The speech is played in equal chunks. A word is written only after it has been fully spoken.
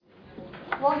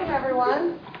Welcome,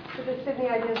 everyone, to the Sydney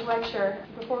Ideas Lecture.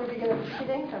 Before we begin the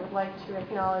proceedings, I would like to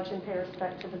acknowledge and pay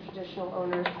respect to the traditional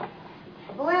owners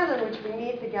of the land on which we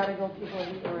meet, the Gadigal people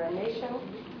of the Eora Nation.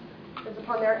 It is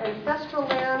upon their ancestral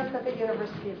lands that the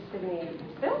University of Sydney is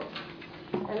built.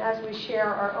 And as we share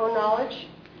our own knowledge,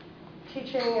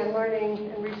 teaching and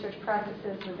learning and research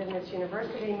practices within this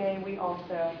university, may we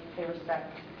also pay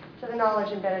respect to the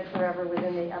knowledge embedded forever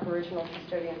within the Aboriginal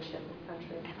custodianship of the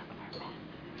country.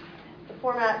 The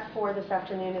format for this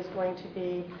afternoon is going to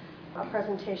be a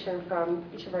presentation from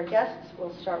each of our guests.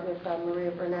 We'll start with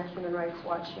Maria Burnett, Human Rights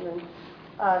Watch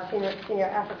Senior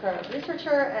Africa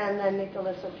researcher, and then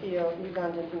Nicholas Opiyo,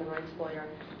 Ugandan human rights lawyer.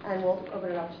 And we'll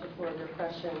open it up to the floor of your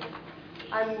questions.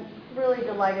 I'm really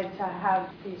delighted to have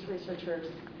these researchers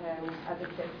and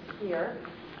advocates here.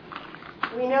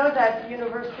 We know that the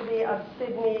University of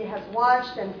Sydney has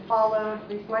watched and followed, at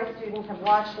least my students have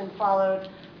watched and followed,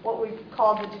 what we've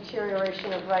called the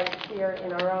deterioration of rights here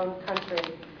in our own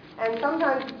country. And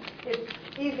sometimes it's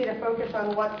easy to focus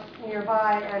on what's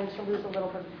nearby and to lose a little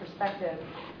bit of perspective.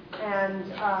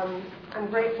 And I'm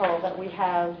grateful that we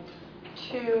have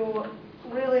two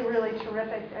really, really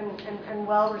terrific and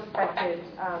well-respected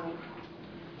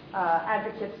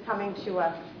advocates coming to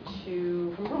us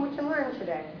from whom we can learn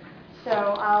today. So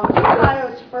I'll do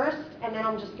bios first, and then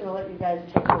I'm just going to let you guys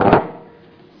take it away.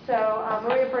 So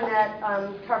Maria Burnett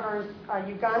covers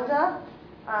Uganda,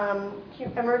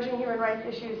 emerging human rights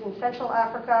issues in Central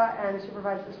Africa, and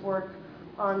supervises work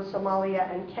on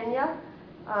Somalia and Kenya.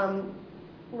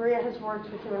 Maria has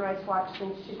worked with Human Rights Watch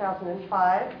since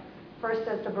 2005, first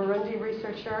as the Burundi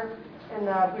researcher in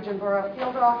the Bujumbura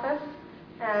field office,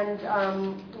 and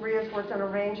Maria's worked on a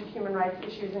range of human rights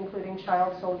issues, including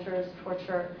child soldiers,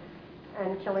 torture,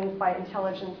 and killings by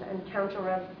intelligence and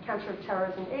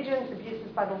counterterrorism agents, abuses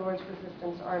by the Lord's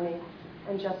Resistance Army,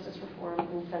 and justice reform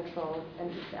in Central and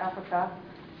East Africa.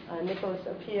 Nicholas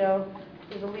Opiyo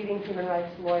is a leading human rights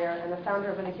lawyer and the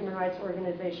founder of a human rights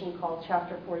organization called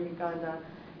Chapter for Uganda,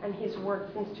 and he's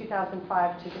worked since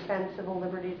 2005 to defend civil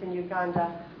liberties in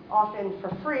Uganda, often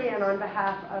for free and on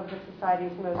behalf of the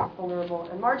society's most vulnerable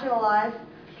and marginalized.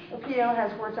 Opiyo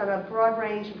has worked on a broad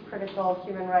range of critical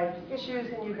human rights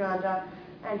issues in Uganda,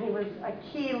 and he was a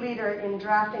key leader in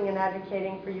drafting and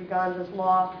advocating for Uganda's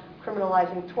law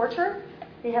criminalizing torture.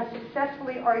 He has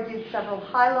successfully argued several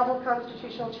high-level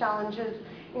constitutional challenges,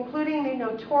 including the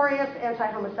notorious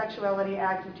Anti-Homosexuality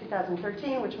Act of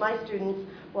 2013, which my students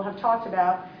will have talked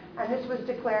about, and this was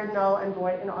declared null and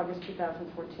void in August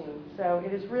 2014. So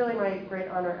it is really my great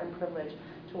honor and privilege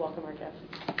to welcome our guests.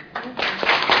 Thank you.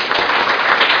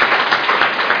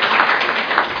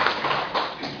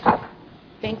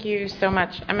 Thank you so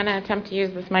much. I'm going to attempt to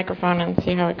use this microphone and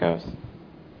see how it goes.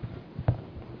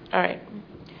 All right.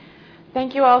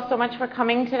 Thank you all so much for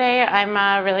coming today.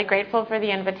 I'm really grateful for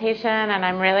the invitation, and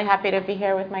I'm really happy to be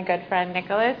here with my good friend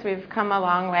Nicholas. We've come a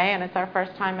long way, and it's our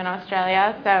first time in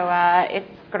Australia, so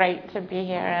it's great to be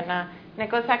here. And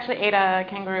Nicholas actually ate a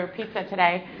kangaroo pizza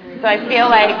today, so I feel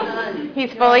like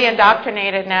he's fully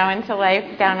indoctrinated now into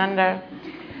life down under.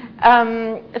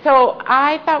 So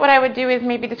I thought what I would do is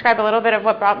maybe describe a little bit of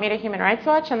what brought me to Human Rights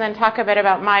Watch and then talk a bit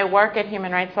about my work at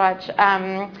Human Rights Watch.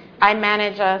 I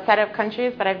manage a set of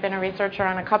countries, but I've been a researcher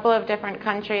on a couple of different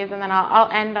countries, and then I'll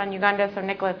end on Uganda so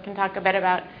Nicholas can talk a bit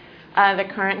about the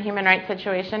current human rights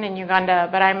situation in Uganda.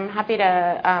 But I'm happy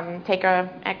to take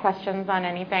questions on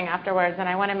anything afterwards, and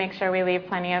I want to make sure we leave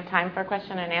plenty of time for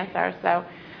question and answer. So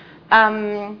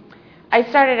I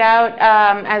started out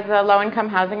as a low-income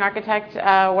housing architect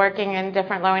working in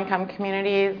different low-income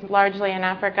communities, largely in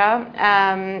Africa,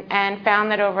 and found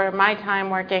that over my time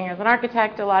working as an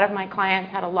architect, a lot of my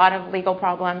clients had a lot of legal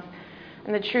problems.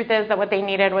 And the truth is that what they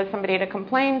needed was somebody to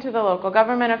complain to the local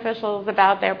government officials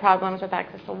about their problems with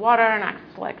access to water and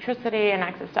access to electricity and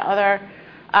access to other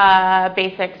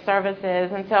basic services.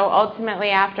 And so ultimately,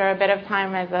 after a bit of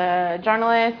time as a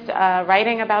journalist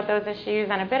writing about those issues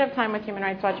and a bit of time with Human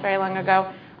Rights Watch very long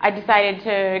ago, I decided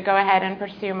to go ahead and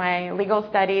pursue my legal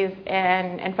studies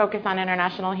and focus on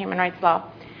international human rights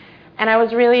law. And I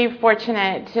was really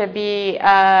fortunate to be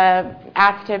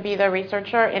asked to be the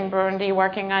researcher in Burundi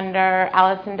working under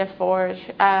Alison Deforge.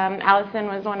 Alison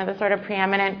was one of the sort of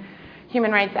preeminent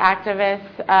human rights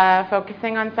activists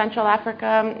focusing on Central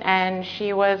Africa, and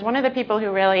she was one of the people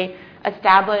who really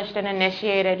established and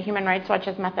initiated Human Rights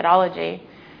Watch's methodology.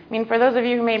 I mean, for those of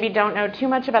you who maybe don't know too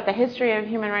much about the history of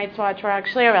Human Rights Watch, we're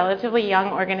actually a relatively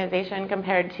young organization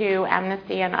compared to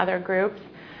Amnesty and other groups.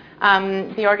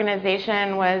 The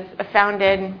organization was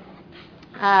founded,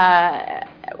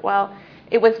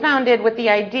 it was founded with the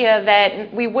idea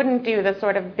that we wouldn't do the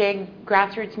sort of big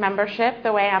grassroots membership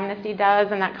the way Amnesty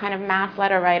does and that kind of mass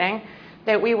letter writing,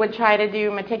 that we would try to do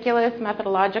meticulous,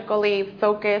 methodologically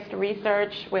focused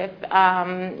research with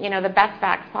the best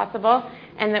facts possible,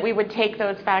 and that we would take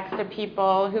those facts to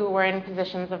people who were in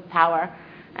positions of power.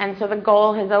 And so the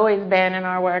goal has always been in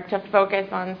our work to focus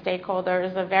on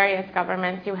stakeholders of various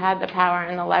governments who had the power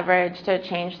and the leverage to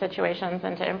change situations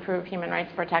and to improve human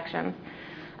rights protections.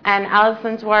 And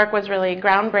Alison's work was really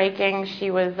groundbreaking.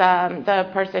 She was the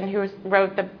person who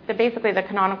wrote basically the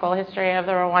canonical history of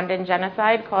the Rwandan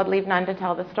genocide, called Leave None to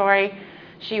Tell the Story.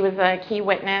 She was a key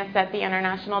witness at the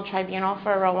International Tribunal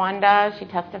for Rwanda. She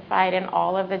testified in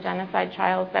all of the genocide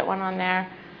trials that went on there.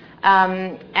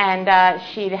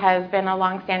 She has been a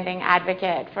longstanding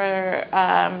advocate for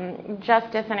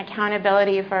justice and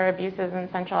accountability for abuses in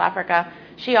Central Africa.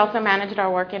 She also managed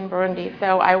our work in Burundi,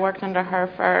 so I worked under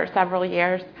her for several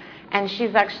years. And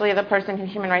she's actually the person who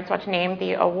Human Rights Watch named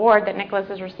the award that Nicholas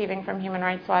is receiving from Human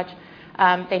Rights Watch.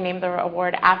 They named the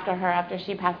award after her, after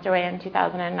she passed away in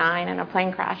 2009 in a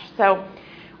plane crash. So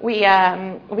we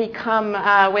come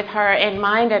with her in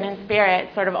mind and in spirit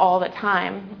sort of all the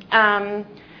time.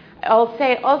 I'll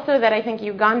say also that I think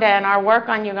Uganda and our work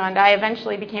on Uganda, I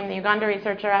eventually became the Uganda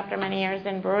researcher after many years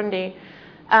in Burundi,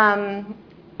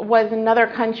 was another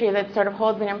country that sort of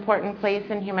holds an important place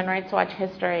in Human Rights Watch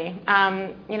history.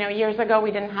 Years ago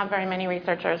we didn't have very many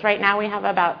researchers. Right now we have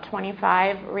about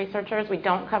 25 researchers. We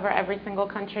don't cover every single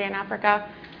country in Africa.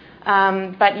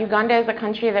 But Uganda is a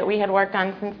country that we had worked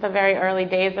on since the very early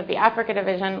days of the Africa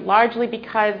Division, largely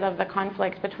because of the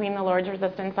conflicts between the Lord's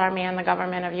Resistance Army and the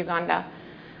government of Uganda.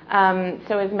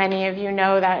 So as many of you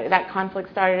know, that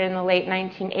conflict started in the late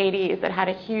 1980s. It had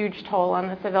a huge toll on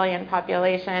the civilian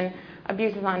population,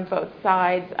 abuses on both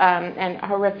sides, and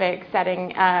horrific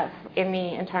setting in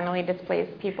the internally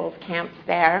displaced people's camps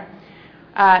there.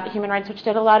 Human Rights Watch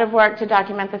did a lot of work to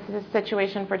document the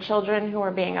situation for children who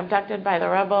were being abducted by the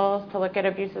rebels, to look at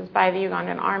abuses by the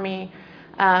Ugandan army,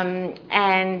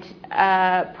 and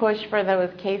push for those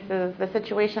cases, the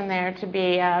situation there, to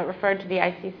be referred to the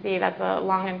ICC. That's a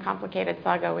long and complicated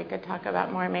saga we could talk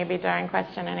about more maybe during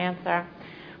question and answer.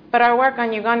 But our work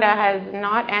on Uganda has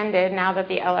not ended now that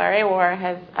the LRA war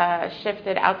has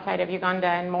shifted outside of Uganda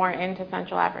and more into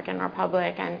Central African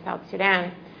Republic and South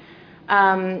Sudan.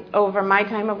 Over my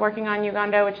time of working on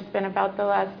Uganda, which has been about the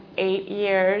last 8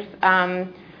 years,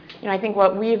 I think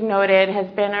what we've noted has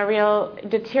been a real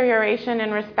deterioration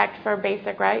in respect for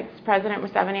basic rights. President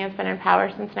Museveni has been in power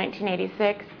since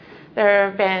 1986. There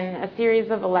have been a series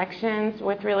of elections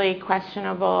with really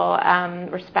questionable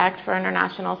respect for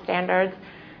international standards.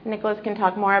 Nicholas can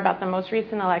talk more about the most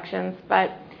recent elections,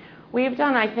 but we've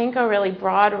done, I think, a really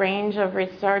broad range of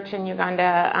research in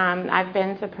Uganda. I've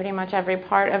been to pretty much every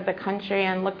part of the country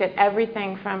and looked at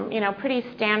everything from, pretty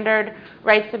standard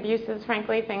rights abuses,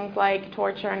 frankly, things like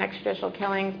torture and extrajudicial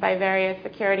killings by various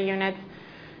security units,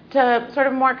 to sort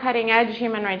of more cutting-edge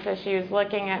human rights issues,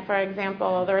 looking at, for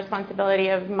example, the responsibility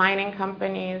of mining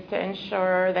companies to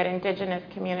ensure that indigenous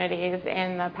communities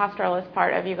in the pastoralist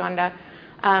part of Uganda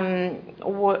and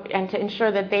to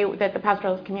ensure that the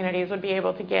pastoralist communities would be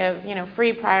able to give,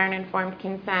 free, prior, and informed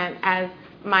consent as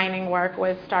mining work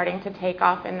was starting to take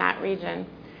off in that region.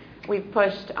 We've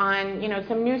pushed on,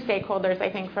 some new stakeholders, I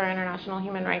think, for international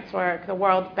human rights work. The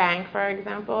World Bank, for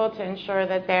example, to ensure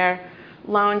that their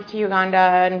loans to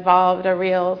Uganda involved a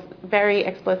real, very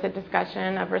explicit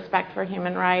discussion of respect for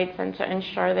human rights, and to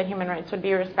ensure that human rights would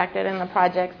be respected in the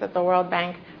projects that the World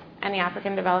Bank and the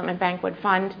African Development Bank would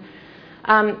fund.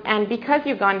 And because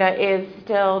Uganda is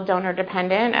still donor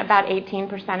dependent, about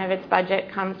 18% of its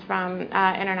budget comes from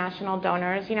international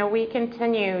donors, we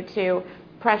continue to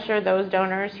pressure those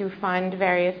donors who fund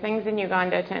various things in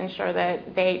Uganda to ensure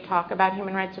that they talk about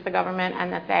human rights with the government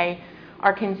and that they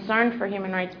are concerned for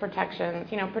human rights protections,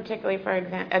 particularly, for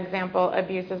example,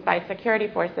 abuses by security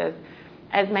forces.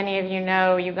 As many of you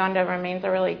know, Uganda remains a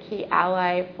really key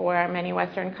ally for many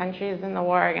Western countries in the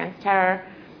war against terror.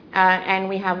 And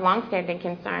we have longstanding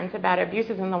concerns about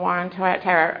abuses in the war on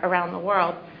terror around the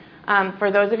world.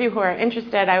 For those of you who are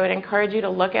interested, I would encourage you to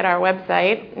look at our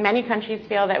website. Many countries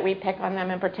feel that we pick on them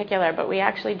in particular, but we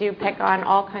actually do pick on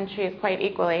all countries quite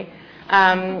equally.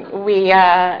 We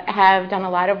have done a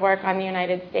lot of work on the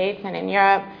United States and in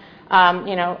Europe,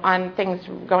 on things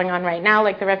going on right now,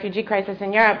 like the refugee crisis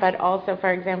in Europe, but also,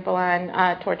 for example,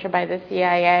 on torture by the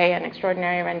CIA and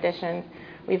extraordinary renditions.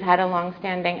 We've had a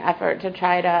long-standing effort to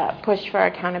try to push for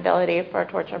accountability for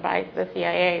torture by the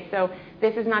CIA. So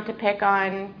this is not to pick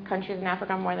on countries in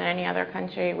Africa more than any other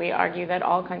country. We argue that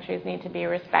all countries need to be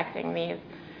respecting these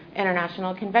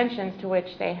international conventions to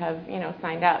which they have,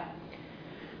 signed up.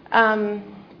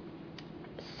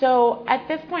 So at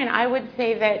this point, I would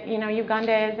say that,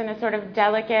 Uganda is in a sort of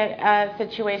delicate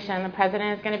situation. The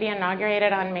president is going to be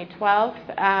inaugurated on May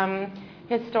 12th.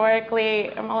 Historically,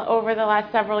 over the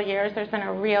last several years, there's been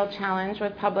a real challenge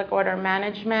with public order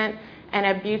management and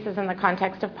abuses in the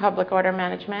context of public order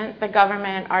management. The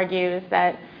government argues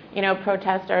that,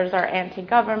 protesters are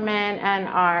anti-government and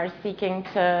are seeking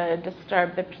to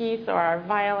disturb the peace or are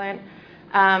violent.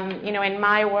 In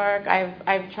my work,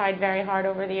 I've tried very hard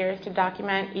over the years to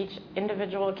document each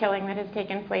individual killing that has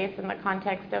taken place in the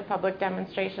context of public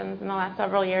demonstrations in the last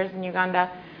several years in Uganda.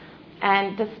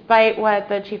 And despite what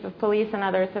the chief of police and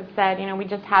others have said, we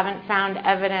just haven't found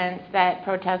evidence that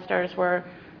protesters were,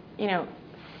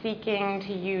 seeking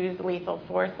to use lethal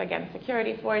force against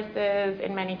security forces.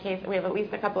 In many cases, we have at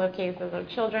least a couple of cases of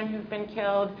children who've been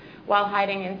killed while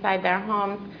hiding inside their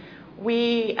homes.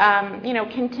 We,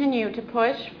 continue to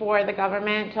push for the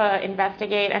government to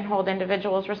investigate and hold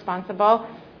individuals responsible.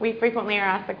 We frequently are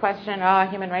asked the question,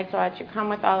 Human Rights Watch, you come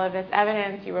with all of this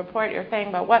evidence, you report your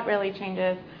thing, but what really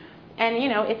changes? And,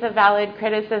 it's a valid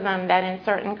criticism that in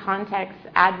certain contexts,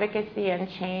 advocacy and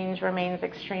change remains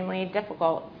extremely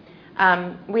difficult.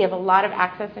 We have a lot of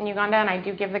access in Uganda, and I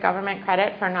do give the government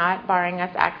credit for not barring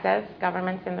us access.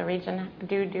 Governments in the region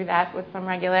do that with some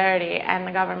regularity, and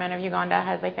the government of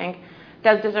Uganda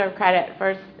does deserve credit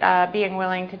for being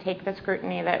willing to take the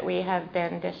scrutiny that we have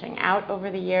been dishing out over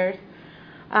the years.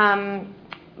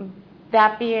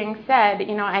 That being said,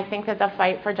 I think that the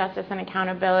fight for justice and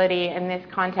accountability in this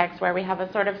context where we have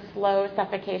a sort of slow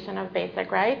suffocation of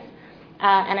basic rights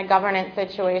and a governance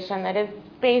situation that is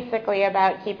basically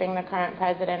about keeping the current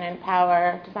president in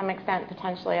power to some extent,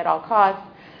 potentially at all costs,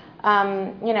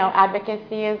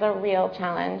 advocacy is a real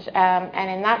challenge. And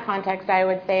in that context, I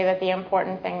would say that the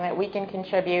important thing that we can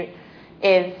contribute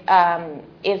is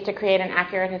to create an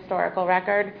accurate historical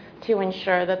record to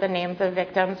ensure that the names of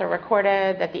victims are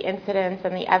recorded, that the incidents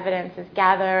and the evidence is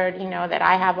gathered, that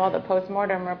I have all the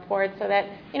post-mortem reports so that,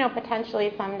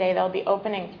 potentially someday there'll be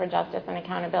openings for justice and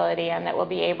accountability and that we'll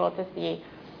be able to see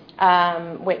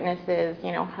witnesses,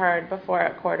 heard before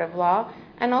a court of law.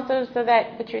 And also so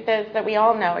that the truth is that we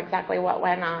all know exactly what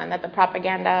went on, that the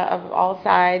propaganda of all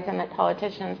sides and that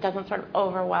politicians doesn't sort of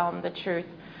overwhelm the truth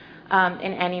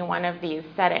in any one of these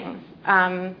settings.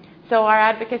 So our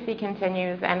advocacy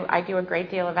continues, and I do a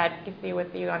great deal of advocacy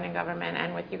with the Ugandan government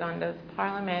and with Uganda's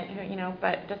parliament,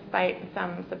 but despite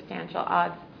some substantial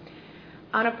odds.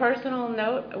 On a personal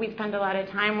note, we spend a lot of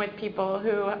time with people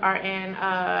who are in,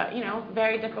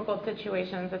 very difficult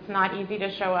situations. It's not easy to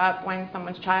show up when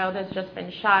someone's child has just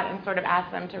been shot and sort of ask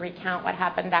them to recount what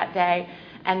happened that day,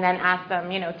 and then ask them,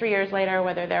 3 years later,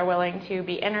 whether they're willing to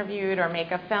be interviewed or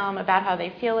make a film about how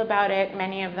they feel about it.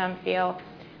 Many of them feel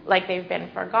like they've been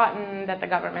forgotten, that the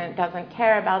government doesn't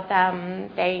care about them.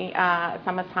 They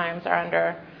sometimes are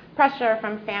under pressure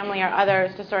from family or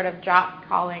others to sort of drop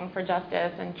calling for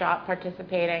justice and drop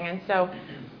participating. And so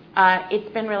it's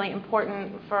been really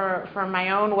important for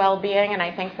my own well-being, and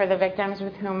I think for the victims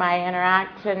with whom I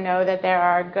interact, to know that there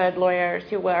are good lawyers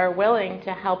who are willing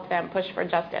to help them push for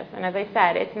justice. And as I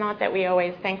said, it's not that we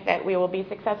always think that we will be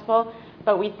successful,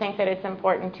 but we think that it's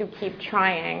important to keep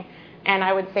trying. And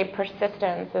I would say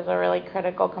persistence is a really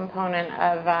critical component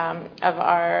of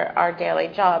our daily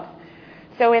jobs.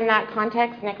 So in that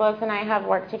context, Nicholas and I have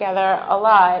worked together a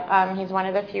lot. He's one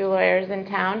of the few lawyers in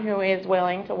town who is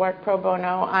willing to work pro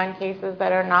bono on cases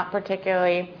that are not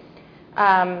particularly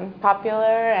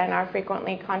popular and are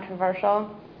frequently controversial.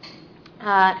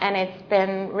 And it's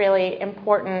been really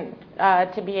important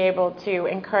to be able to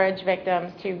encourage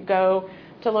victims to go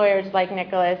to lawyers like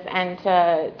Nicholas and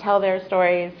to tell their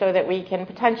stories so that we can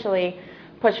potentially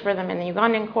push for them in the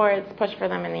Ugandan courts, push for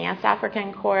them in the East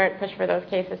African court, push for those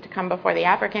cases to come before the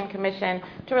African Commission,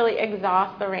 to really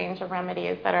exhaust the range of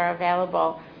remedies that are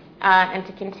available, and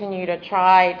to continue to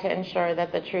try to ensure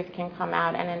that the truth can come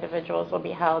out and individuals will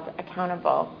be held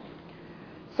accountable.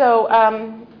 So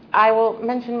I will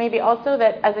mention maybe also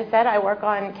that, as I said, I work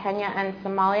on Kenya and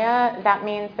Somalia. That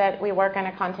means that we work in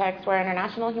a context where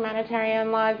international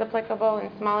humanitarian law is applicable in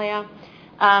Somalia,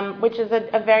 which is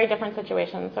a very different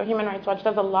situation. So Human Rights Watch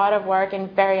does a lot of work in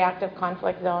very active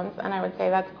conflict zones, and I would say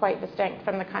that's quite distinct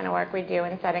from the kind of work we do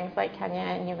in settings like Kenya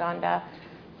and Uganda.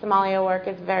 Somalia work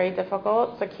is very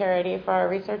difficult. Security for our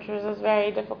researchers is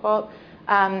very difficult.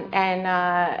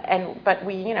 But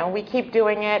we keep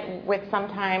doing it with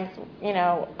sometimes,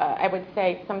 I would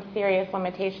say some serious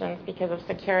limitations because of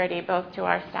security, both to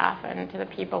our staff and to the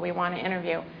people we want to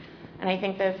interview. And I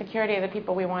think the security of the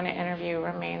people we want to interview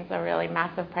remains a really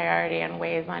massive priority and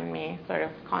weighs on me sort of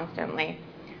constantly,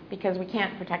 because we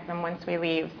can't protect them once we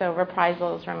leave. So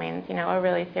reprisals remains, a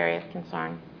really serious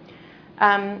concern.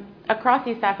 Across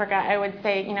East Africa, I would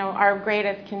say, our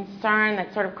greatest concern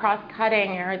that's sort of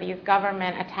cross-cutting are these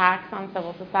government attacks on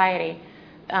civil society.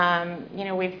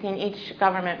 We've seen each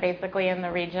government basically in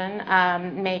the region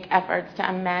make efforts to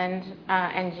amend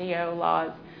NGO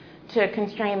laws to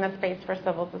constrain the space for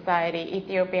civil society.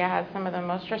 Ethiopia has some of the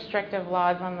most restrictive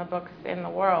laws on the books in the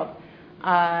world,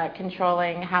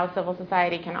 controlling how civil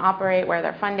society can operate, where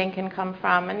their funding can come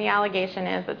from. And the allegation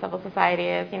is that civil society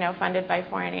is, funded by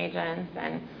foreign agents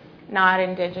and not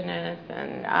indigenous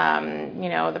and,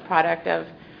 the product of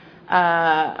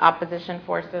opposition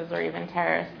forces or even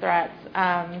terrorist threats.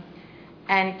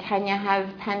 And Kenya has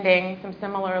pending some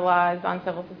similar laws on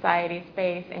civil society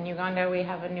space. In Uganda, we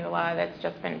have a new law that's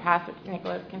just been passed, which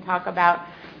Nicholas can talk about.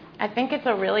 I think it's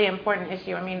a really important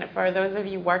issue. I mean, for those of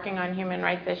you working on human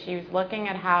rights issues, looking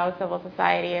at how civil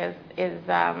society is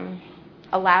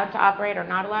allowed to operate or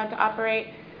not allowed to operate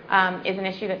is an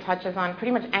issue that touches on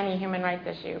pretty much any human rights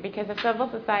issue. Because if civil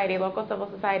society, local civil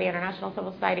society, international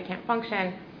civil society can't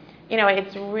function,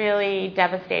 it's really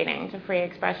devastating to free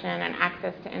expression and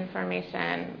access to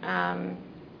information. And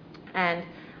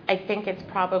I think it's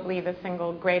probably the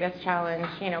single greatest challenge,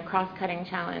 cross-cutting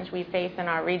challenge we face in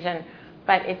our region.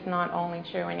 But it's not only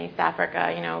true in East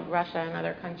Africa. Russia and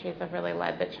other countries have really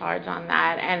led the charge on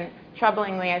that. And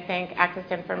troublingly, I think access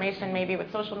to information, maybe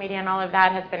with social media and all of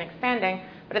that, has been expanding.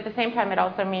 But at the same time, it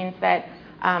also means that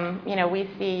we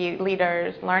see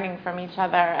leaders learning from each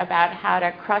other about how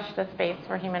to crush the space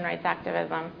for human rights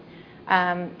activism.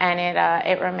 And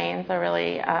it remains a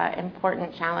really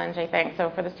important challenge, I think.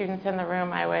 So for the students in the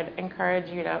room, I would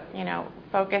encourage you to,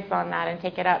 focus on that and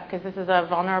take it up, because this is a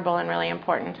vulnerable and really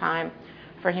important time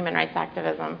for human rights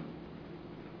activism.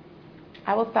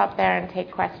 I will stop there and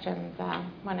take questions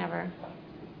whenever.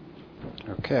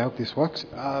 Okay, I hope this works.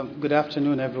 Good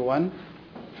afternoon, everyone.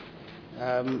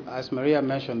 As Maria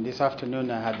mentioned, this afternoon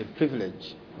I had the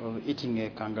privilege of eating a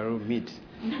kangaroo meat.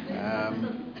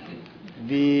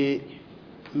 The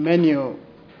menu,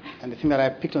 and the thing that I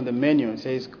picked on the menu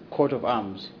says coat of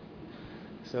arms.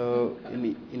 So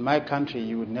in my country,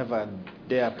 you would never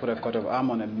dare put a coat of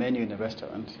arms on a menu in a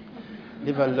restaurant,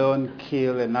 leave alone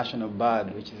kill a national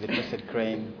bird, which is the crested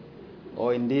crane,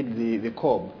 or indeed the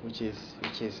kob, which is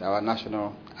our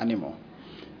national animal.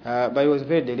 But it was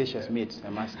very delicious meat, I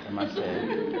must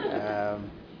say.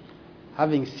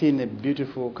 Having seen a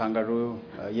beautiful kangaroo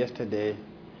yesterday,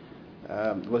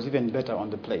 it was even better on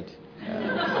the plate. So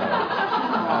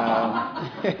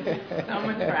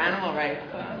much for animal rights.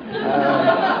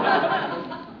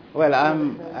 Well,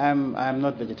 I'm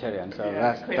not vegetarian, so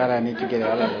that I need to get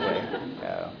out of the way.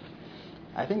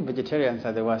 I think vegetarians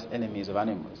are the worst enemies of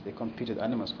animals. They compete with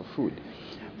animals for food.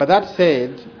 But that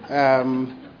said,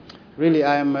 really,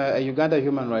 I'm a Uganda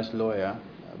human rights lawyer.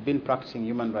 I've been practicing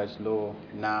human rights law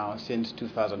now since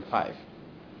 2005.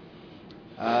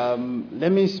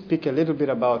 Let me speak a little bit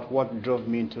about what drove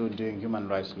me into doing human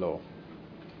rights law.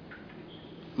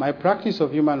 My practice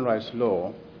of human rights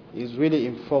law is really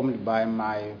informed by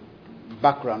my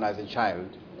background as a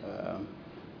child,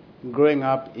 growing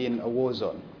up in a war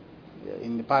zone,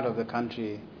 in the part of the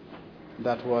country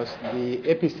that was the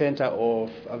epicenter of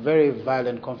a very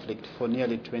violent conflict for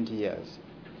nearly 20 years.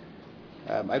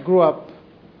 I grew up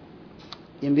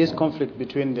in this conflict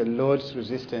between the Lord's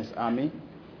Resistance Army.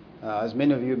 As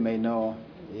many of you may know,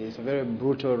 is a very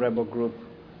brutal rebel group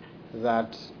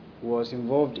that was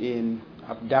involved in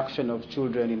abduction of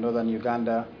children in northern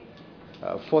Uganda,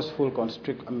 forceful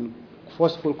conscription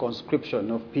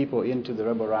of people into the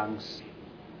rebel ranks,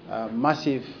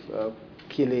 massive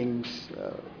killings,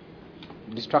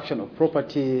 destruction of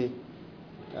property,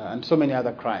 and so many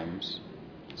other crimes.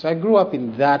 So I grew up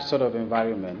in that sort of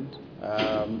environment,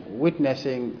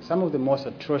 witnessing some of the most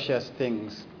atrocious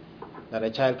things that a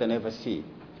child can ever see.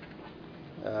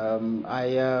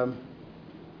 I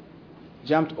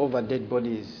jumped over dead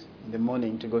bodies in the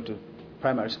morning to go to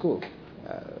primary school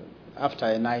after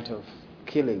a night of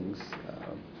killings.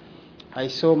 I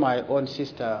saw my own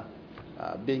sister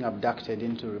being abducted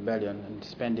into rebellion and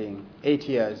spending 8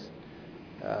 years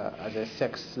as a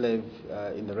sex slave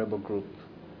in the rebel group.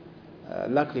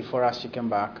 Luckily for us, she came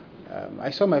back. I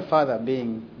saw my father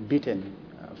being beaten,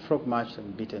 frog-marched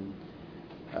and beaten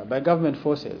by government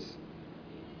forces.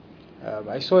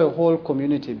 I saw a whole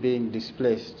community being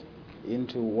displaced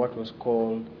into what was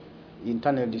called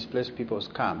internally displaced people's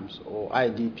camps, or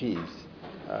IDPs.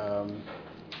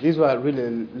 These were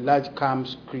really large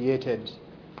camps created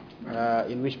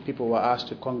in which people were asked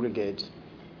to congregate.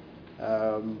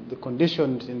 The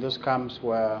conditions in those camps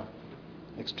were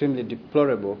extremely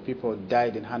deplorable. People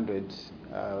died in hundreds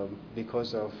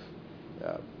because of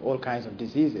all kinds of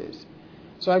diseases.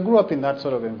 So I grew up in that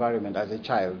sort of environment as a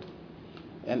child.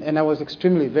 And I was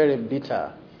extremely very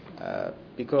bitter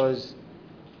because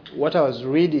what I was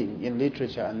reading in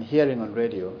literature and hearing on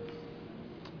radio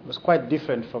was quite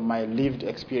different from my lived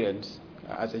experience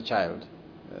as a child.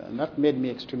 And that made me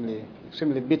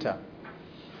extremely bitter.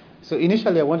 So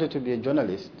initially I wanted to be a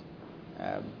journalist,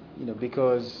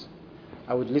 because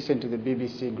I would listen to the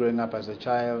BBC growing up as a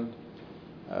child.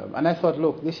 And I thought,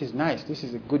 look, this is nice. This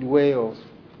is a good way of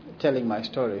telling my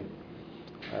story.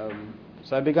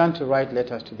 So I began to write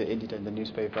letters to the editor in the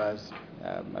newspapers.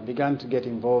 I began to get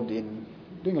involved in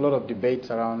doing a lot of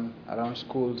debates around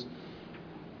schools.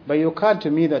 But it occurred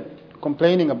to me that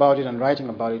complaining about it and writing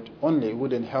about it only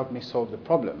wouldn't help me solve the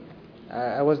problem.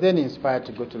 I was then inspired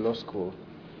to go to law school.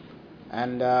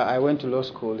 And I went to law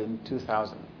school in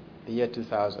 2000, the year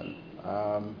 2000.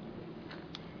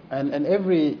 And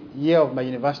every year of my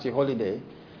university holiday,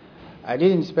 I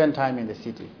didn't spend time in the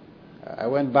city. I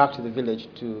went back to the village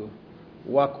to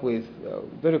work with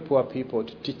very poor people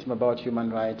to teach them about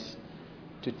human rights,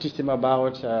 to teach them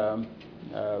about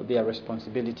their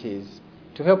responsibilities,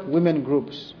 to help women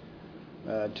groups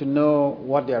to know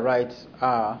what their rights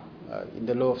are in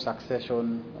the law of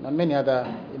succession and many other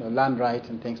land rights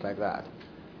and things like that.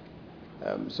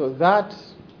 So that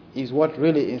is what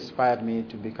really inspired me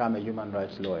to become a human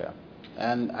rights lawyer.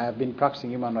 And I have been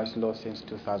practicing human rights law since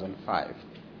 2005.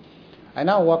 I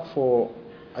now work for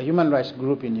a human rights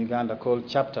group in Uganda called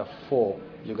Chapter 4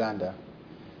 Uganda.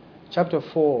 Chapter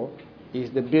 4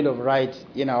 is the Bill of Rights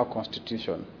in our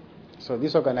constitution. So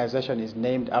this organization is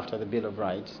named after the Bill of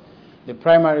Rights. The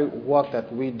primary work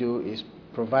that we do is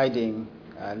providing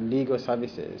legal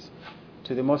services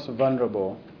to the most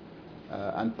vulnerable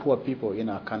and poor people in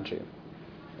our country.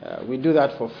 We do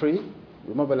that for free.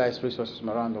 We mobilize resources from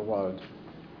around the world.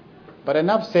 But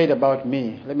enough said about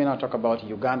me. Let me now talk about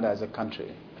Uganda as a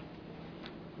country.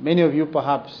 Many of you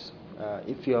perhaps,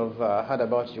 if you have heard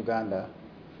about Uganda,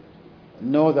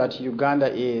 know that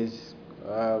Uganda is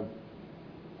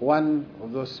one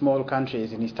of those small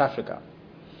countries in East Africa,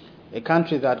 a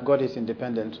country that got its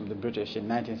independence from the British in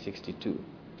 1962.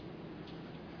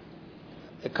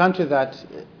 A country that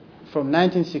from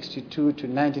 1962 to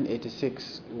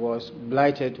 1986 was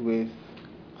blighted with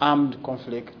armed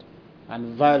conflict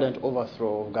and violent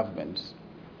overthrow of governments.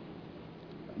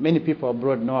 Many people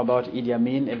abroad know about Idi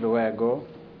Amin everywhere I go.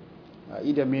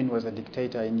 Idi Amin was a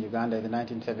dictator in Uganda in the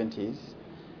 1970s.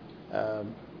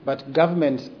 But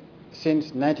governments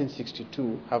since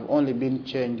 1962 have only been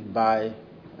changed by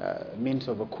means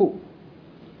of a coup.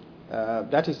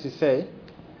 That is to say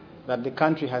that the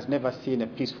country has never seen a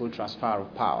peaceful transfer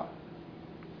of power.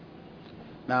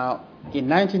 Now, in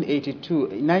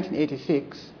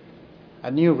 1986,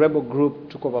 a new rebel group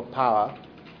took over power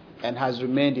and has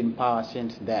remained in power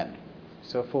since then.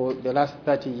 So for the last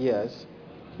 30 years,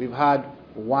 we've had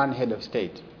one head of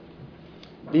state.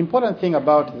 The important thing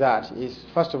about that is,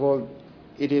 first of all,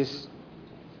 it is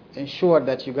ensured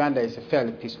that Uganda is a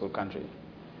fairly peaceful country.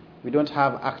 We don't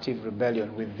have active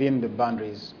rebellion within the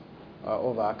boundaries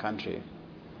of our country.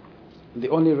 The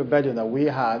only rebellion that we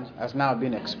had has now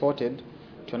been exported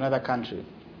to another country.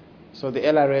 So the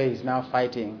LRA is now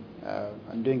fighting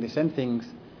and doing the same things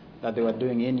that they were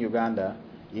doing in Uganda,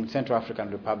 in Central African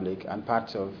Republic, and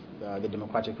parts of the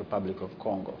Democratic Republic of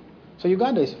Congo. So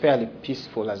Uganda is fairly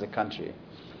peaceful as a country,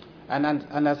 and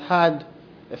has had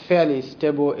a fairly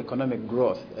stable economic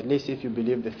growth, at least if you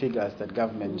believe the figures that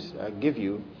governments give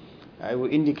you. It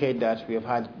will indicate that we have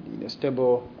had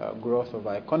stable growth of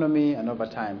our economy and over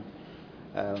time.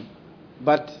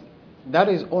 But that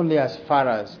is only as far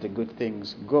as the good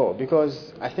things go,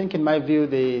 because I think, in my view,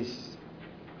 there is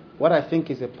what I think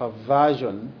is a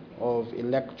perversion of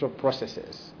electoral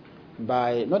processes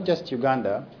by not just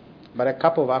Uganda, but a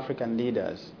couple of African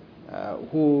leaders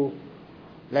who,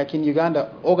 like in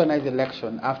Uganda, organize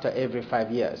election after every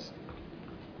 5 years.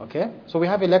 Okay? So we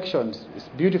have elections. It's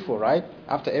beautiful, right?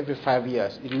 After every 5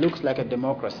 years. It looks like a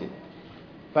democracy.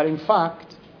 But in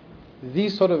fact,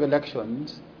 these sort of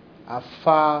elections are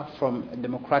far from a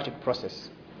democratic process.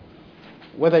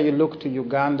 Whether you look to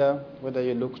Uganda, whether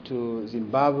you look to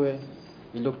Zimbabwe,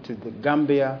 you look to the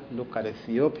Gambia, look at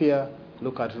Ethiopia,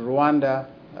 look at Rwanda,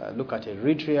 look at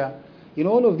Eritrea, in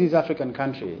all of these African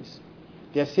countries,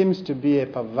 there seems to be a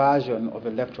perversion of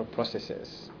electoral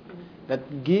processes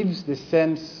that gives the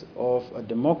sense of a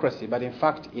democracy, but in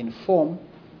fact in form,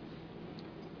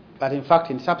 but in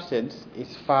fact in substance,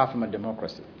 is far from a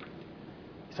democracy.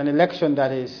 It's an election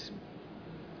that is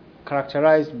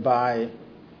characterized by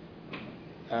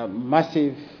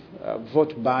massive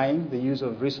vote buying, the use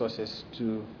of resources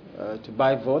to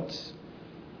buy votes.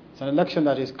 It's an election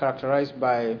that is characterized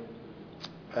by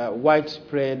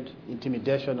widespread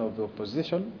intimidation of the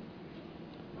opposition.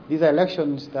 These are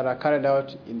elections that are carried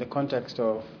out in the context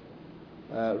of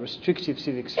restrictive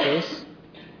civic space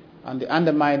and the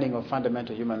undermining of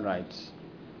fundamental human rights.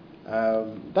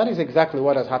 That is exactly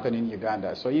what has happened in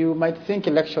Uganda. So you might think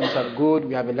elections are good,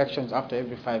 we have elections after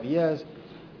every 5 years,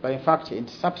 but in fact, in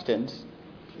substance,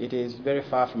 it is very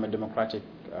far from a democratic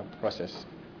process.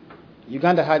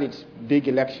 Uganda had its big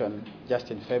election just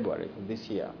in February of this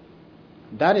year.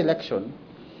 That election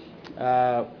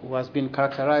has been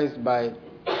characterized by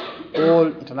all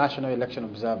international election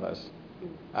observers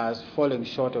as falling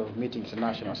short of meeting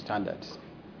international standards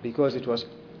because it was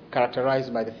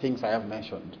characterized by the things I have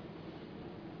mentioned.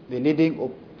 The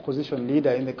leading opposition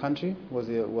leader in the country was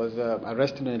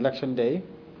arrested on election day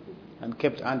and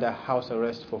kept under house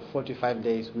arrest for 45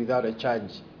 days without a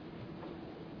charge.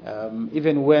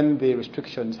 Even when the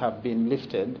restrictions have been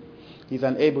lifted, he's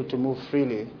unable to move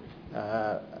freely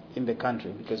in the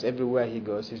country because everywhere he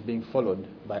goes he's being followed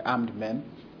by armed men.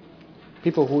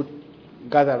 People who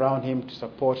gather around him to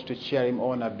support, to cheer him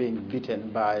on, are being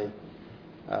beaten by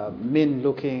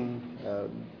mean-looking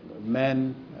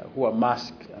men who are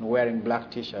masked and wearing black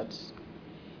T-shirts.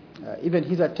 Even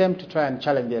his attempt to try and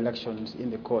challenge the elections in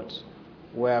the courts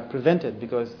were prevented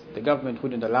because the government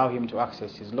wouldn't allow him to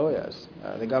access his lawyers.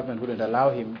 The government wouldn't allow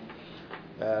him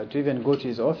to even go to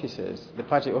his offices. The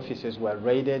party offices were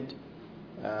raided.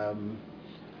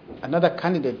 Another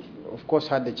candidate, of course,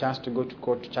 had the chance to go to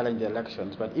court to challenge the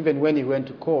elections, but even when he went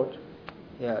to court,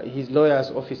 his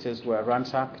lawyers' offices were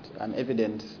ransacked and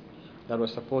evidence that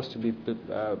was supposed to be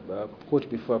put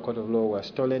before a court of law were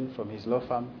stolen from his law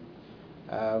firm.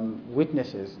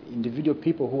 Witnesses, individual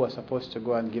people who were supposed to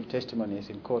go and give testimonies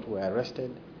in court were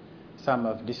arrested. Some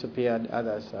have disappeared,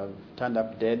 others have turned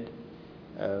up dead.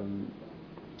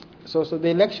 So the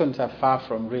elections are far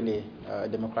from really a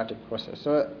democratic process.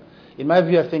 So in my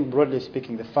view, I think broadly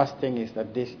speaking, the first thing is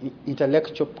that this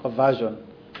intellectual perversion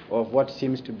of what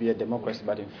seems to be a democracy,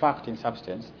 but in fact, in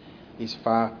substance, is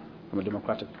far from a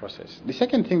democratic process. The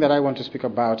second thing that I want to speak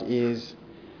about is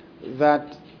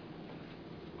that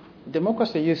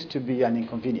democracy used to be an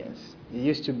inconvenience. It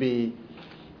used to be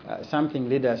something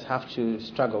leaders have to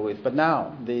struggle with. But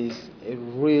now there is a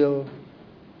real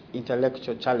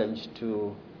intellectual challenge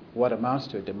to what amounts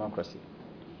to a democracy.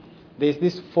 There is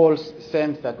this false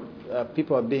sense that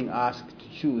people are being asked to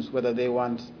choose whether they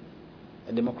want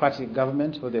a democratic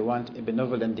government or they want a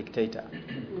benevolent dictator.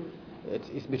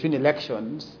 It's between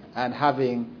elections and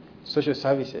having social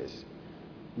services.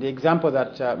 The example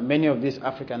that many of these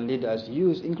African leaders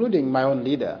use, including my own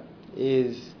leader,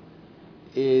 is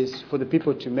for the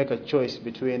people to make a choice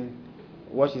between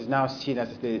what is now seen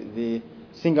as the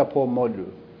Singapore model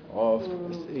of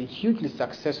a hugely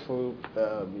successful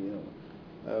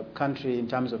country in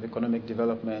terms of economic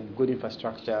development, good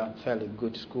infrastructure, fairly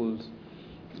good schools.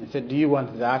 And said, do you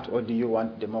want that or do you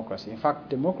want democracy? In fact,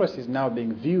 democracy is now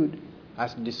being viewed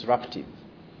as disruptive,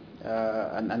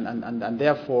 and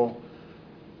therefore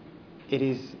it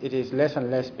is less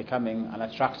and less becoming an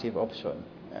attractive option.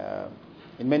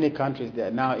 In many countries, there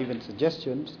are now even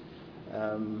suggestions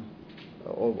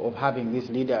of having these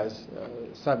leaders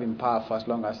serve in power for as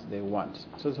long as they want.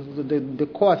 So the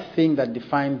core thing that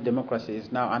defines democracy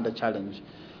is now under challenge.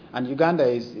 And Uganda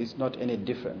is not any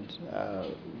different.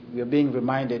 We are being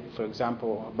reminded, for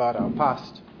example, about our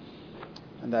past,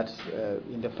 and that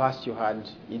in the past you had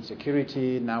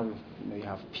insecurity, now you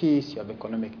have peace, you have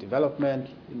economic development.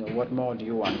 What more do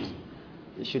you want?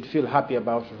 You should feel happy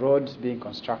about roads being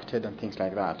constructed and things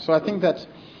like that. So I think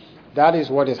that is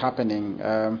what is happening.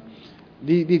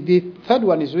 The third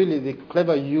one is really the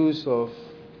clever use of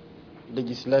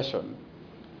legislation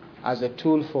as a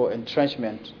tool for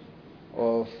entrenchment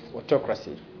of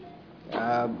autocracy.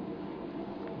 That's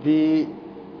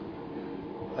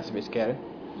a bit scary.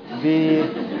 The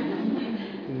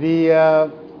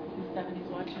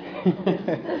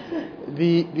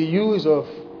use of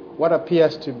what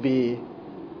appears to be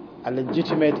a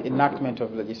legitimate enactment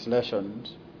of legislation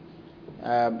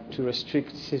to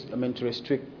restrict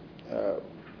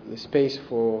the space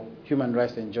for human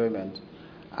rights enjoyment,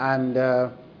 and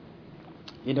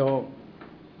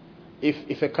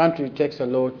if a country takes a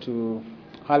law to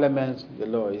Parliament, the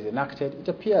law is enacted, it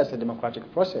appears a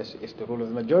democratic process. It's the rule of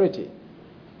the majority.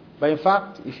 But in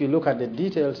fact, if you look at the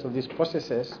details of these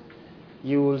processes,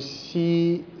 you will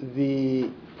see the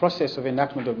process of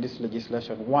enactment of this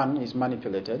legislation, one, is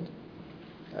manipulated,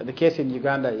 The case in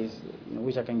Uganda is,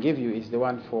 which I can give you, is the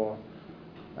one for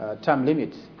term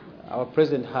limits. Our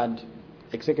president had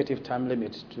executive term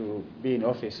limits to be in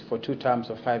office for 2 terms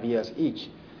of 5 years each.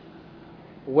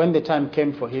 When the time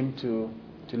came for him to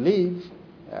leave,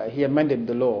 he amended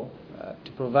the law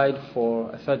to provide for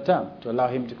a 3rd term, to allow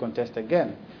him to contest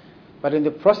again. But in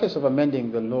the process of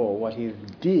amending the law, what he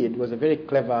did was a very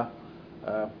clever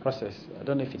process. I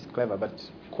don't know if it's clever,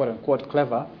 but quote-unquote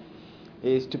clever,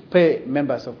 is to pay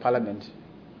members of parliament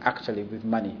actually with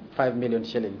money, 5 million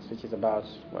shillings, which is about,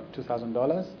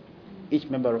 $2,000, each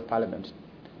member of parliament,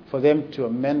 for them to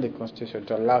amend the constitution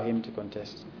to allow him to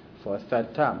contest for a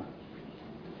 3rd term.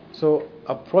 So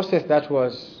a process that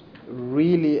was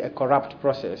really a corrupt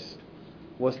process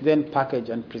was then packaged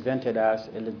and presented as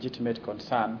a legitimate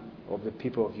concern of the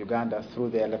people of Uganda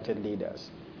through their elected leaders.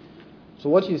 So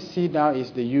what you see now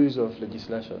is the use of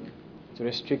legislation to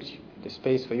restrict the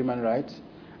space for human rights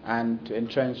and to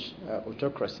entrench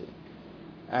autocracy.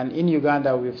 And in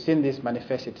Uganda, we've seen this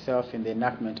manifest itself in the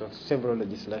enactment of several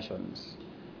legislations.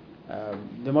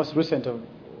 The most recent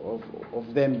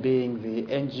of them being the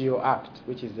NGO Act,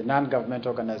 which is the Non-Government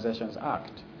Organizations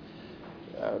Act.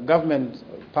 Government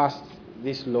passed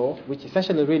this law, which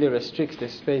essentially really restricts the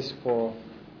space for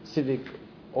civic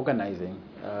organizing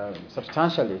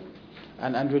substantially,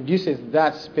 and reduces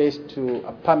that space to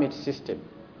a permit system.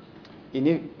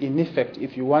 In effect,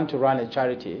 if you want to run a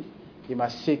charity, you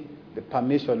must seek the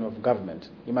permission of government.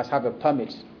 You must have a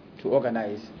permit to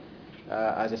organize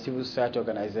as a civil society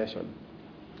organization.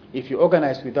 If you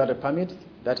organize without a permit,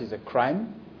 that is a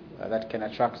crime that can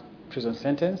attract prison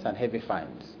sentence and heavy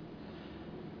fines.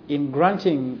 In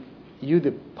granting you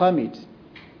the permit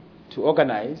to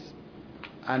organize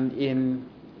and in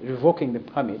revoking the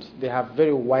permit, they have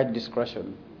very wide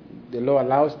discretion. The law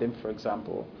allows them, for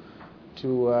example,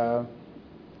 to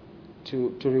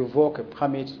revoke a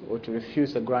permit or to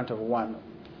refuse a grant of one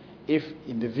if,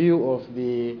 in the view of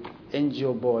the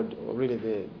NGO board, or really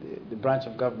the branch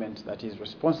of government that is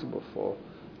responsible for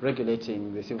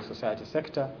regulating the civil society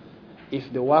sector,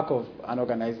 if the work of an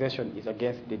organization is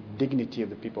against the dignity of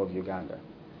the people of Uganda.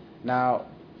 Now,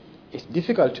 it's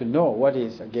difficult to know what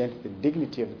is against the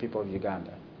dignity of the people of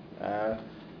Uganda.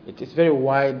 It is very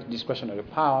wide discretionary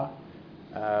power.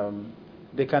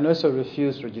 They can also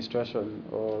refuse registration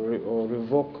or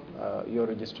revoke your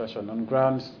registration on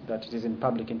grounds that it is in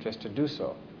public interest to do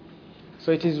so.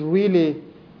 So it is really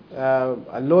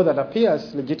a law that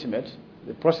appears legitimate.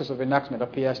 The process of enactment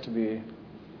appears to be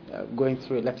going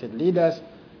through elected leaders,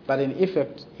 but in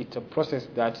effect, it's a process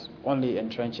that only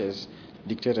entrenches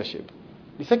dictatorship.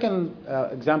 The second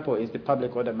example is the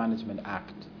Public Order Management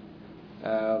Act,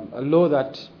 a law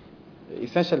that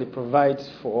essentially provides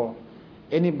for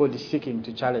anybody seeking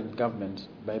to challenge government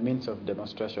by means of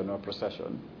demonstration or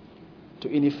procession to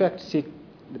in effect seek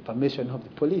the permission of the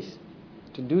police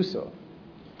to do so.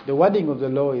 The wording of the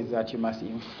law is that you must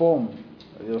inform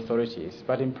the authorities,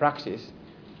 but in practice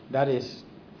that is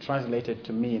translated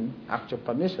to mean actual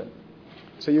permission.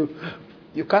 So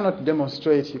you cannot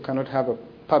demonstrate, you cannot have a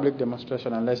public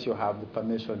demonstration unless you have the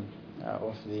permission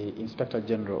of the Inspector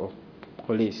General of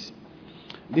Police.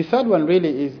 The third one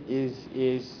really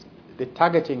is the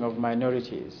targeting of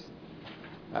minorities.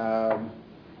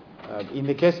 In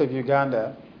the case of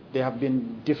Uganda, there have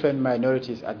been different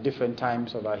minorities at different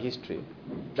times of our history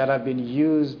that have been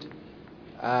used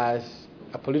as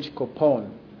a political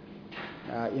pawn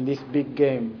in this big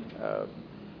game.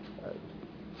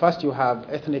 First, you have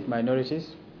ethnic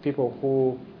minorities, people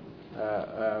who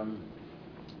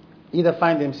either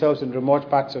find themselves in remote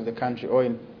parts of the country or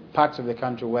in parts of the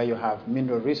country where you have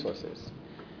mineral resources.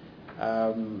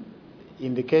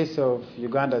 In the case of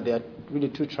Uganda, there are really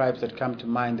 2 tribes that come to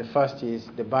mind. The first is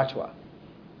the Batwa.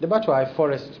 The Batwa are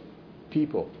forest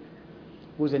people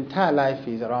whose entire life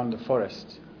is around the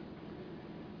forest.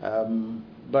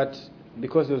 But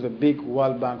because there was a big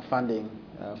World Bank funding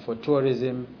for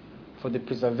tourism, for the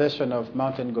preservation of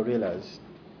mountain gorillas,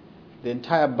 the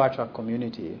entire Batwa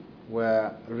community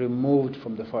were removed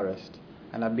from the forest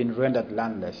and have been rendered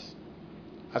landless.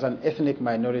 As an ethnic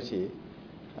minority,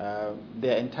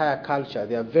 their entire culture,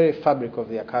 their very fabric of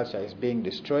their culture is being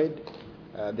destroyed.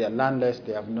 They are landless,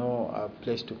 they have no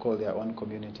place to call their own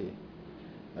community.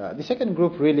 The second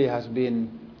group really has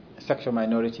been sexual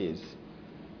minorities.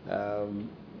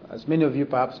 As many of you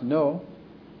perhaps know,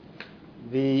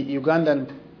 the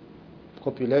Ugandan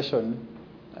population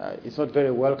is not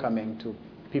very welcoming to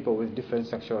people with different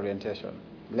sexual orientation,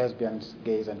 lesbians,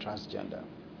 gays, and transgender.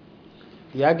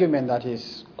 The argument that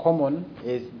is common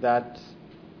is that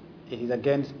it is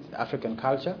against African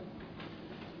culture,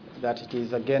 that it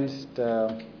is against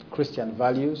Christian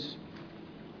values,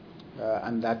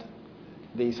 and that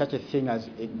there is such a thing as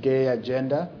a gay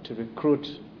agenda to recruit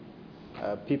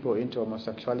people into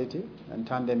homosexuality and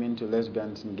turn them into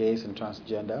lesbians and gays and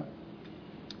transgender.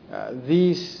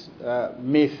 These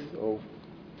myth, or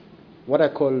what I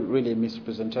call really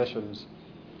misrepresentations,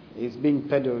 is being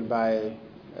peddled by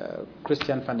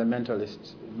Christian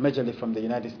fundamentalists, majorly from the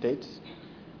United States,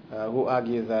 who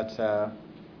argue that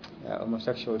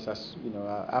homosexuals are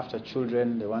after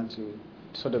children, they want to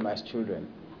sodomize children.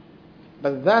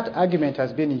 But that argument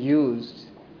has been used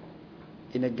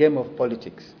in a game of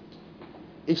politics.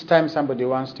 Each time somebody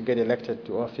wants to get elected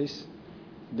to office,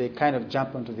 they kind of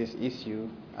jump onto this issue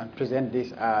and present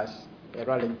this as a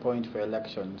rallying point for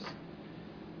elections.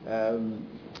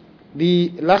 The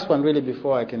last one, really,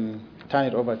 before I can turn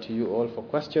it over to you all for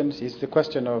questions, is the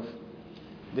question of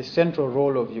the central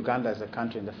role of Uganda as a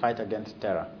country in the fight against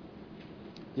terror.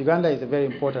 Uganda is a very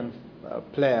important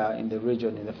player in the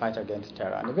region in the fight against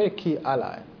terror, and a very key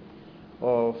ally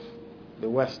of the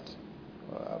West.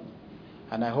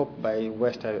 And I hope by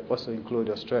West I also include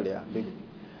Australia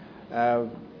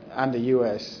and the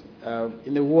US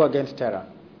in the war against terror.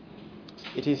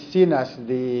 It is seen as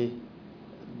the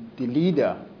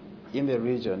leader in the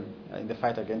region in the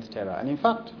fight against terror. And in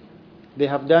fact, they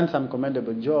have done some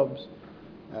commendable jobs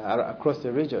across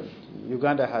the region.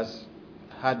 Uganda has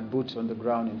had boots on the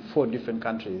ground in 4 different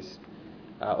countries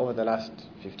over the last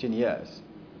 15 years.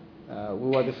 We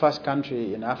were the first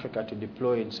country in Africa to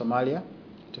deploy in Somalia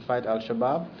to fight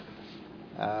Al-Shabaab.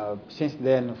 Since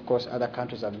then, of course, other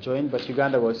countries have joined, but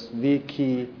Uganda was the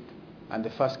key and the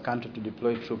first country to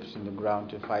deploy troops in the ground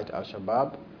to fight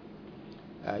Al-Shabaab.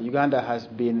 Uganda has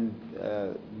been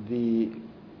the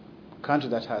country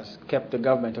that has kept the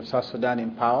government of South Sudan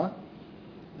in power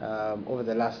over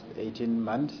the last 18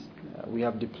 months. We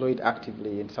have deployed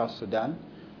actively in South Sudan.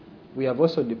 We have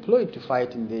also deployed to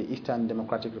fight in the Eastern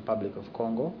Democratic Republic of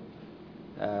Congo.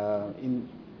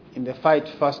 In the fight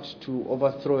first to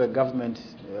overthrow a government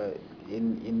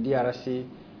in DRC,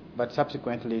 but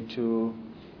subsequently to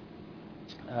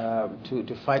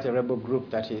fight a rebel group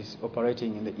that is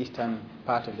operating in the eastern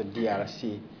part of the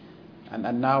DRC.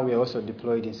 And now we are also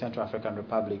deployed in Central African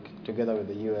Republic together with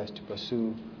the US to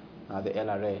pursue the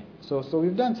LRA. So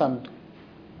we've done some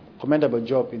commendable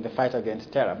job in the fight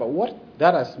against terror. But what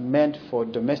that has meant for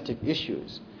domestic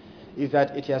issues is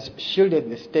that it has shielded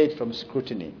the state from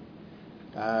scrutiny.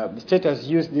 The state has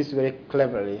used this very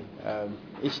cleverly.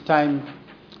 Each time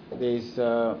there is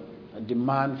a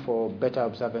demand for better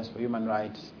observance for human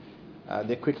rights,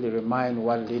 they quickly remind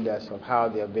world leaders of how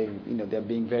they are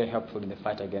being very helpful in the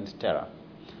fight against terror.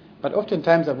 But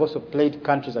oftentimes they've also played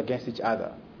countries against each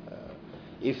other.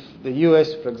 If the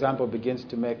US, for example, begins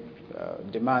to make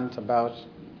demands about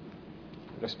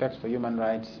respect for human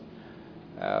rights,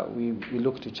 we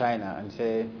look to China and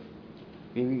say,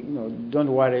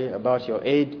 don't worry about your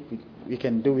aid. We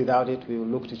can do without it. We will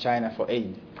look to China for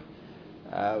aid.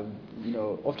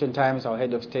 Oftentimes our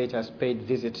head of state has paid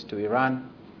visits to Iran,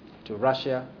 to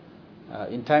Russia,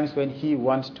 in times when he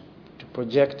wants to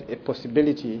project a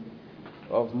possibility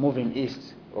of moving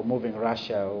east or moving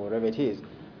Russia or wherever it is.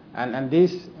 And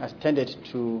this has tended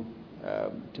to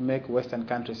make Western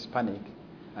countries panic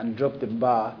and drop the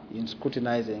bar in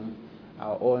scrutinizing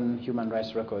our own human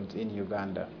rights records in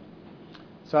Uganda.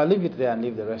 So I'll leave it there and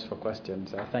leave the rest for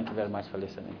questions. Thank you very much for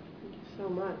listening. Thank you so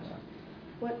much.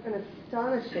 What an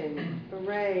astonishing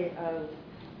array of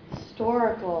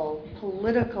historical,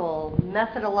 political,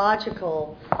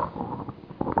 methodological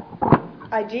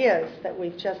ideas that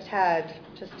we've just had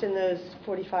just in those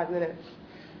 45 minutes.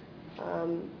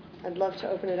 I'd love to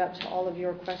open it up to all of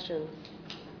your questions.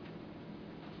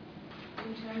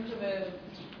 In terms of a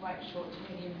short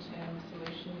to medium term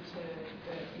solution to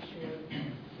the issue of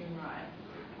human rights,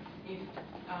 if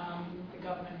the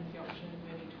government has the option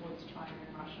of moving towards China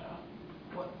and Russia,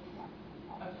 what's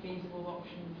a feasible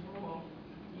option for,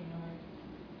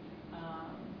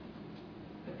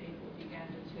 the people of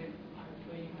Uganda to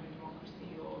hopefully democracy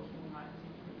or human rights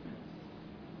improvements?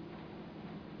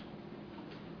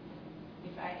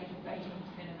 If 18%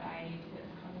 of aid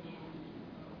that's coming in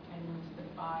and the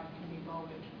 5 can be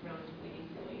bolted relatively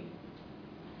easily,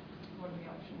 what are the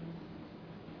options?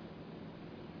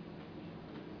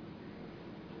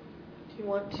 Do you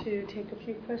want to take a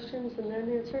few questions and then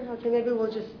answer? Okay, maybe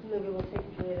we'll take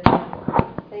a few later.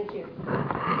 Thank you.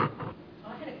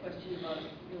 I had a question about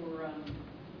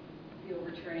your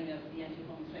returning of the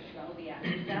Anti-Homosexuality Act.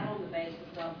 Is that on the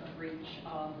basis of a breach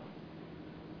of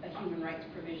a human rights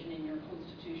provision in your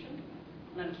constitution?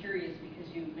 And I'm curious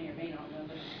because you may or may not know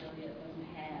that Australia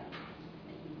doesn't have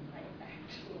a human rights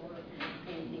act or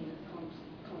anything that's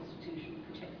constitution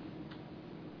protecting.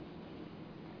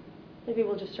 Maybe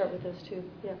we'll just start with those two.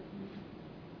 Yeah.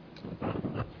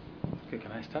 Okay,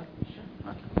 can I start? Sure.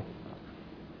 Okay.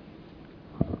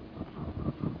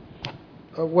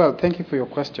 Well, thank you for your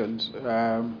questions.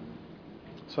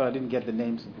 Sorry, I didn't get the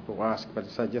names of people who asked, but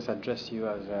so I just address you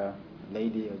as a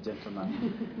lady or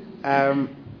gentleman.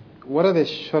 What are the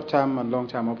short-term and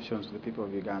long-term options for the people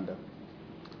of Uganda?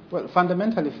 Well,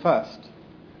 fundamentally first,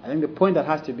 I think the point that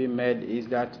has to be made is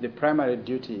that the primary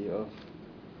duty of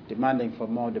demanding for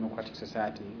more democratic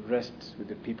society rests with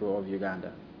the people of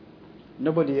Uganda.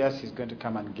 Nobody else is going to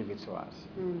come and give it to us.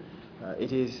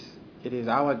 It is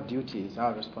our duty, it's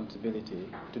our responsibility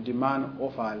to demand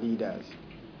of our leaders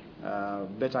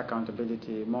better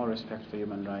accountability, more respect for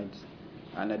human rights,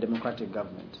 and a democratic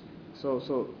government.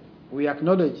 So we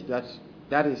acknowledge that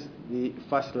that is the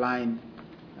first line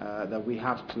that we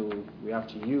have to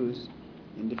use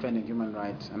in defending human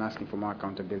rights and asking for more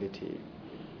accountability.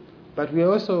 But we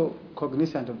are also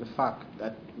cognizant of the fact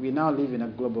that we now live in a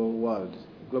global world,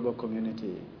 global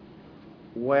community,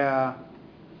 where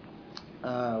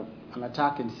an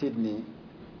attack in Sydney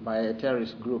by a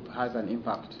terrorist group has an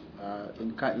impact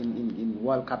in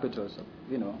world capitals,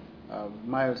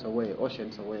 miles away,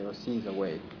 oceans away, or seas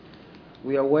away.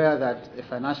 We are aware that a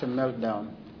financial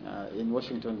meltdown in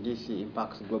Washington, D.C.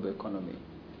 impacts the global economy,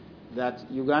 that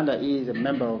Uganda is a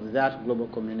member of that global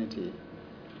community,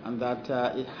 and that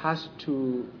it has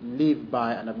to live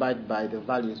by and abide by the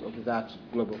values of that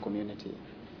global community.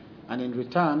 And in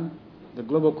return, the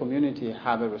global community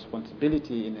have a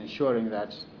responsibility in ensuring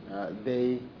that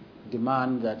they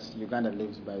demand that Uganda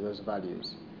lives by those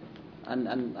values.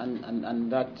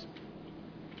 And that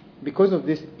because of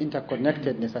this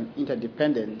interconnectedness and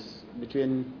interdependence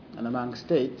between and among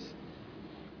states,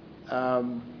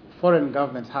 foreign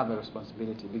governments have a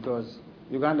responsibility, because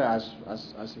Uganda,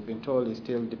 as you've been told, is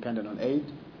still dependent on aid,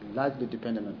 largely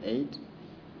dependent on aid.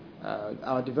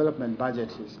 Our development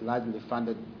budget is largely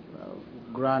funded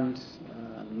grants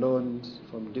and loans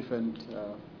from different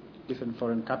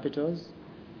foreign capitals,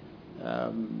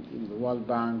 the World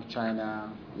Bank,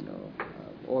 China,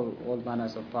 all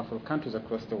manners of powerful countries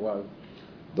across the world.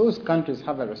 Those countries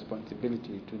have a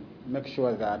responsibility to make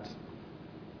sure that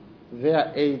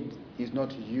their aid is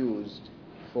not used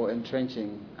for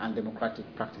entrenching undemocratic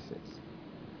practices,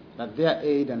 that their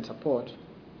aid and support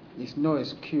is no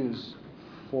excuse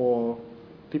for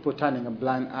people turning a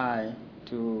blind eye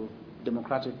to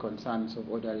democratic concerns of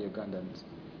ordinary Ugandans.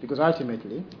 Because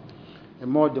ultimately, a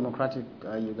more democratic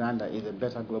Uganda is a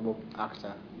better global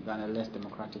actor than a less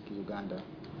democratic Uganda.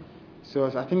 So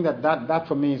I think that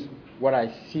for me is what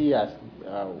I see as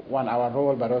our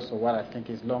role, but also what I think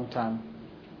is long-term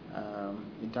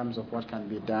in terms of what can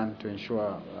be done to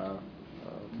ensure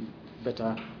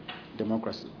better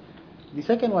democracy. The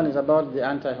second one is about the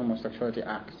Anti-Homosexuality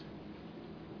Act.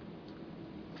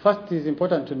 First, it is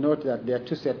important to note that there are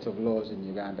two sets of laws in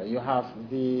Uganda. You have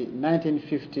the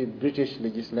 1950 British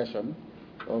legislation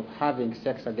of having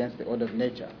sex against the order of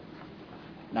nature.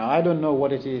 Now, I don't know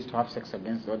what it is to have sex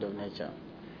against the order of nature,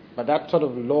 but that sort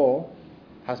of law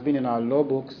has been in our law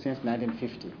books since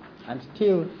 1950 and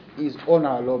still is on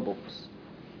our law books.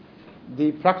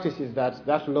 The practice is that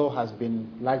that law has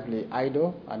been largely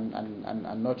idle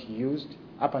and not used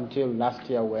up until last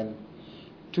year, when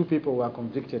two people were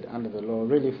convicted under the law,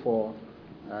 really for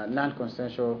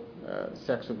non-consensual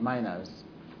sex with minors.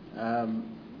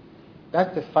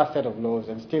 That's the first set of laws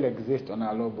and still exist on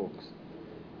our law books.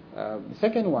 The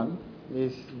second one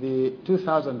is the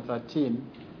 2013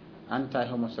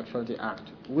 Anti-Homosexuality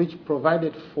Act, which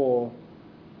provided for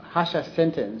harsher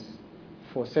sentence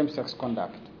for same-sex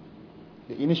conduct.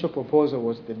 The initial proposal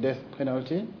was the death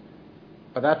penalty,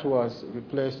 but that was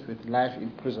replaced with life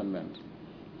imprisonment.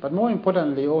 But more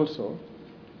importantly also,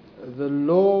 the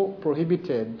law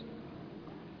prohibited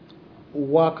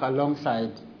work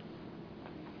alongside,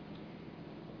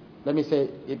 let me say,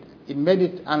 it made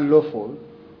it unlawful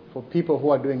for people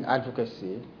who are doing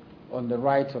advocacy on the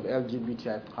rights of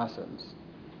LGBTI persons.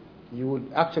 You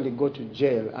would actually go to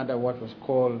jail under what was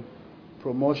called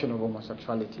promotion of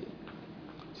homosexuality.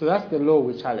 So that's the law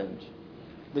we challenge.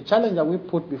 The challenge that we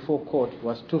put before court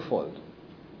was twofold.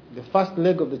 The first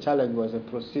leg of the challenge was a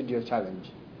procedural challenge,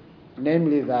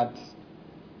 namely that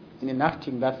in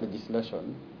enacting that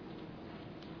legislation,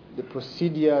 the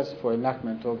procedures for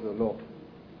enactment of the law,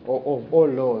 or of all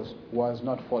laws, was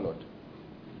not followed.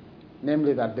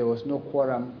 Namely that there was no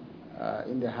quorum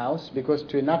in the House, because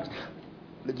to enact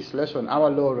legislation, our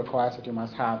law requires that you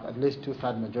must have at least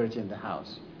two-thirds majority in the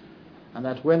House. And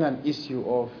that when an issue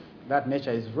of that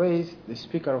nature is raised, the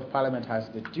Speaker of Parliament has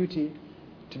the duty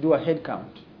to do a head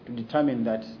count to determine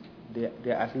that there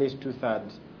are at least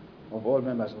two-thirds of all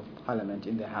members of parliament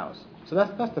in the House. So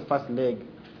that's the first leg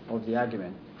of the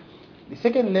argument. The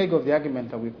second leg of the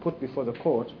argument that we put before the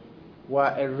court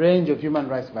were a range of human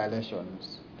rights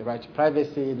violations: the right to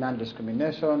privacy,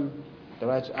 non-discrimination, the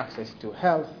right to access to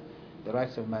health, the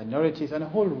rights of minorities, and a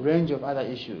whole range of other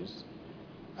issues.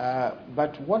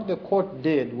 But what the court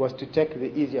did was to take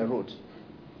the easier route,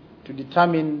 to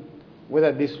determine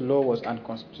whether this law was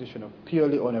unconstitutional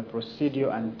purely on a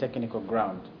procedural and technical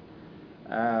ground.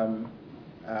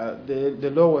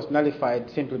 The law was nullified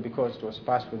simply because it was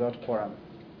passed without quorum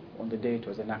on the day it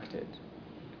was enacted.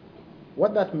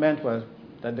 What that meant was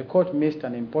that the court missed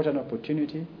an important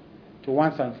opportunity to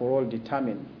once and for all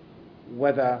determine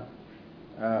whether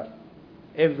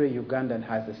every Ugandan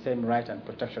has the same right and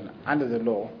protection under the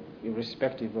law,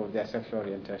 irrespective of their sexual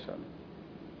orientation.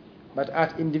 But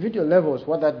at individual levels,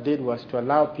 what that did was to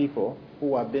allow people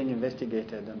who are being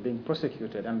investigated and being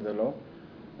prosecuted under the law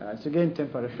to gain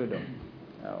temporary freedom.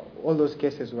 All those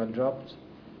cases were dropped.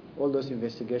 All those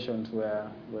investigations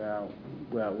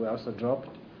were also dropped,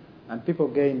 and people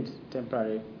gained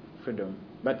temporary freedom,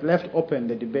 but left open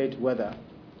the debate whether,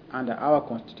 under our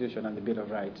Constitution and the Bill of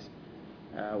Rights,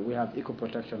 we have equal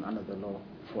protection under the law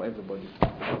for everybody.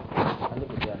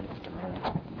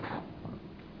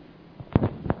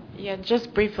 Yeah,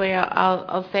 just briefly,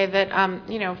 I'll say that,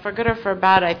 for good or for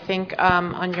bad, I think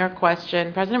on your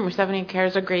question, President Museveni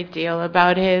cares a great deal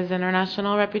about his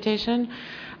international reputation.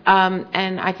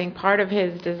 And I think part of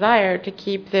his desire to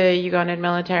keep the Ugandan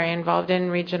military involved in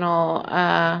regional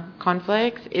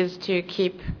conflicts is to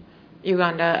keep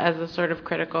Uganda as a sort of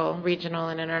critical regional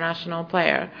and international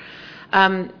player.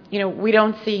 We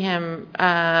don't see him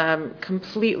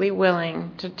completely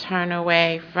willing to turn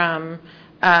away from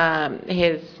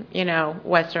his,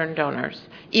 Western donors.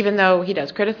 Even though he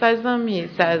does criticize them, he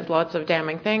says lots of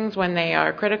damning things when they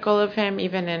are critical of him.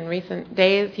 Even in recent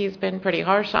days, he's been pretty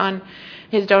harsh on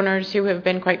his donors who have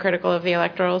been quite critical of the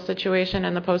electoral situation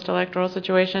and the post-electoral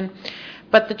situation.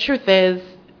 But the truth is,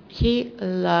 he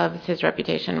loves his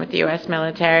reputation with the U.S.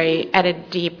 military at a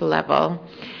deep level.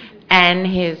 And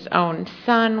his own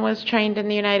son was trained in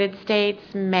the United States.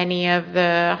 Many of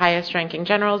the highest-ranking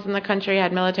generals in the country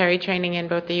had military training in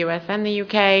both the U.S. and the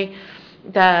U.K.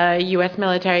 The U.S.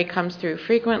 military comes through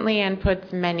frequently and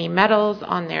puts many medals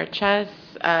on their chests.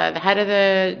 The head of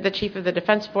the chief of the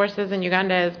defense forces in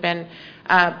Uganda has been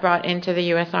brought into the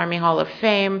U.S. Army Hall of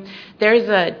Fame. There's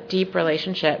a deep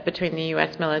relationship between the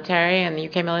U.S. military and the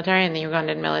U.K. military and the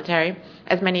Ugandan military.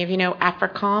 As many of you know,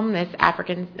 AFRICOM, this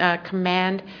African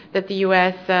command that the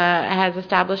U.S. Has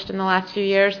established in the last few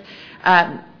years,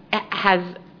 has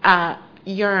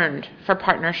yearned for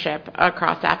partnership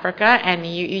across Africa, and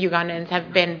Ugandans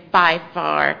have been by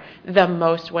far the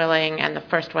most willing and the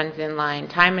first ones in line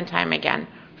time and time again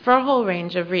for a whole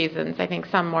range of reasons, I think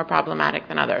some more problematic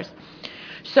than others.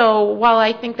 So while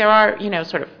I think there are,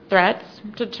 sort of threats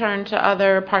to turn to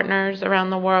other partners around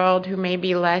the world who may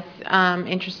be less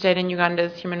interested in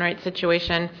Uganda's human rights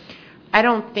situation, I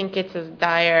don't think it's as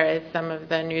dire as some of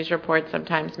the news reports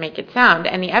sometimes make it sound.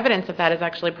 And the evidence of that is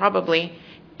actually probably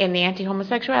in the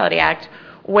Anti-Homosexuality Act,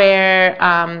 where,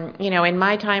 in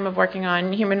my time of working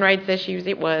on human rights issues,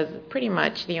 it was pretty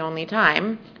much the only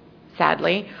time,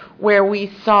 sadly, where we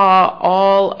saw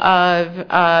all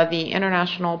of the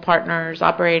international partners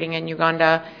operating in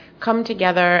Uganda come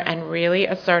together and really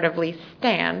assertively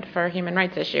stand for a human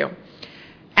rights issue.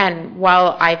 And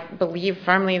while I believe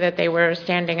firmly that they were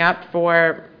standing up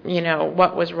for,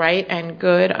 what was right and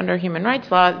good under human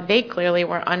rights law, they clearly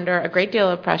were under a great deal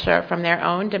of pressure from their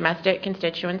own domestic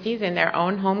constituencies in their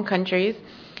own home countries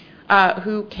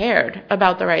who cared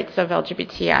about the rights of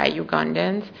LGBTI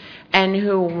Ugandans and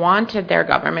who wanted their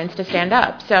governments to stand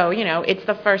up. So, it's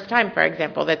the first time, for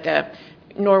example, that the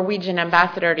Norwegian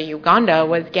ambassador to Uganda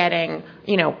was getting,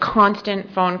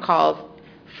 constant phone calls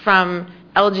from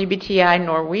LGBTI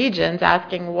Norwegians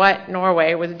asking what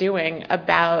Norway was doing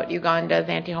about Uganda's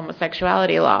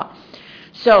anti-homosexuality law.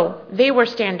 So they were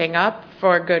standing up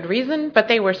for a good reason, but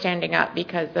they were standing up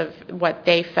because of what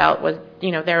they felt was,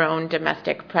 their own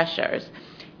domestic pressures.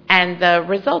 And the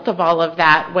result of all of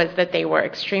that was that they were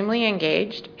extremely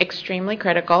engaged, extremely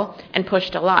critical, and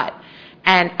pushed a lot.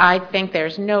 And I think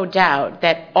there's no doubt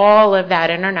that all of that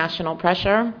international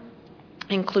pressure,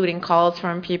 including calls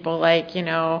from people like,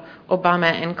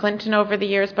 Obama and Clinton over the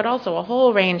years, but also a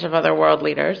whole range of other world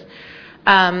leaders,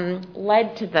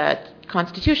 led to the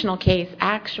constitutional case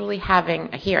actually having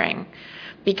a hearing.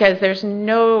 Because there's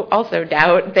no also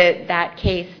doubt that that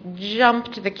case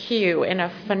jumped the queue in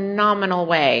a phenomenal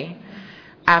way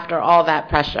after all that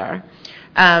pressure.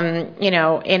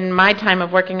 In my time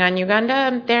of working on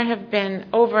Uganda, there have been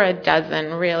over a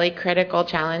dozen really critical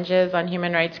challenges on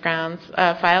human rights grounds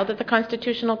filed at the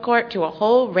Constitutional Court to a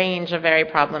whole range of very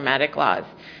problematic laws.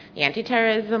 The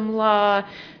anti-terrorism law,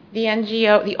 the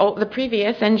NGO, the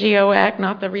previous NGO Act,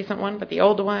 not the recent one, but the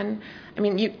old one. I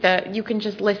mean, you can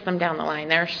just list them down the line.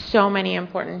 There are so many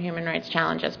important human rights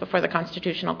challenges before the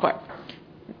Constitutional Court.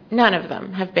 None of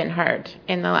them have been heard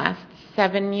in the last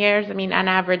 7 years. I mean, an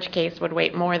average case would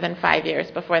wait more than 5 years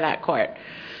before that court.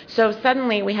 So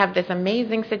suddenly we have this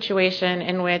amazing situation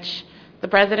in which the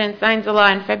president signs a law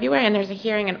in February and there's a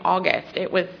hearing in August.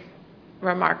 It was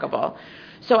remarkable.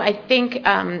 So I think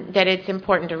that it's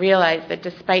important to realize that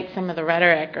despite some of the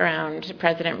rhetoric around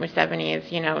President Museveni's,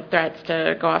 threats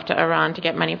to go off to Iran to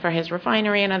get money for his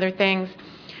refinery and other things,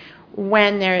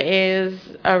 when there is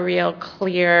a real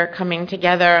clear coming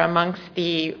together amongst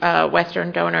the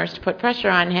Western donors to put pressure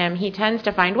on him, he tends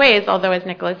to find ways, although as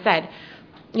Nicholas said,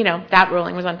 that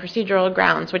ruling was on procedural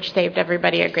grounds, which saved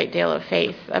everybody a great deal of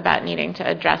faith about needing to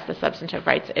address the substantive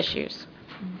rights issues.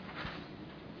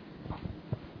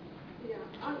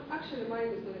 Actually, mine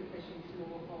is not a question, it's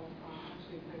more of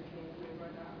actually thanking my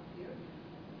brother here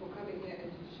for coming here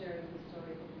and sharing the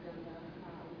story of Uganda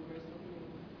with the rest of me.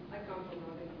 I come from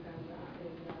northern Uganda,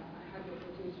 and I had the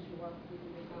opportunity to work with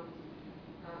the camps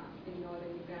in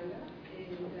northern Uganda.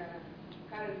 And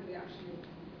currently, actually,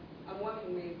 I'm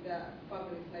working with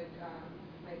families like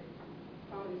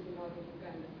families in northern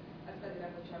Uganda. I started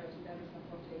up a charity that is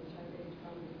supporting child-age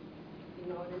families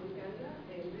in northern Uganda,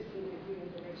 and recently during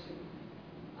the election,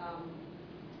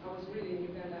 I was really in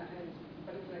Uganda, and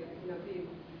particularly in Opiyo,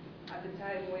 at the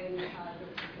time when the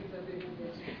district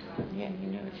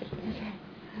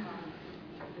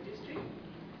the district,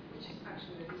 which is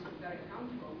actually the district that I come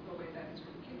from, the way that is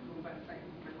from Kipkum, but it's like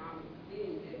my mom is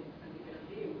being in and live in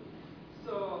Opiyo.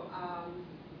 So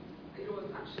it was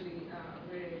actually a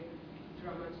very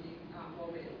dramatic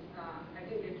moment. I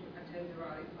didn't get to attend the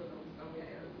rally because I was somewhere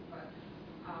else, but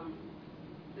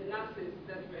the nurses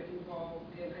that were involved,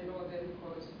 and I know them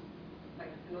because I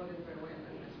know them very well,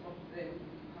 and I spoke to them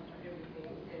after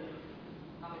everything. And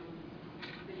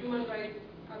the human rights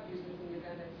abuses in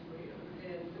Uganda is real,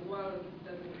 and the world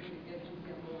doesn't really get to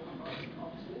hear more about it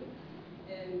often.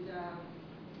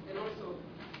 And also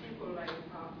people like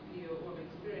Opiyo who have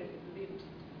experienced it, lived,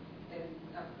 and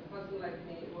a person like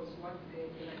me was what they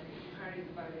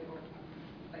carried the burden of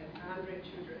 100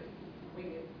 children,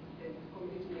 women, and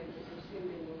community members who've seen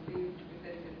them who lived with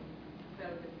them and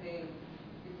felt the pain.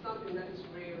 It's something that is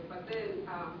real, but then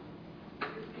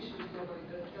this issue globally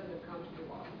doesn't come to the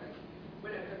world. Like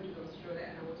when I came to Australia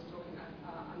and I was talking at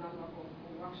a number of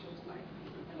workshops, like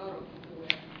a lot of people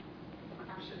were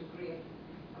actually agreeing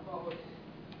about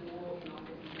the war in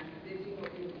Northern Uganda. They didn't know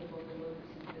anything about the war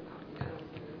system now, and I was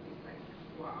a little bit like,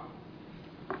 wow.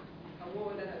 A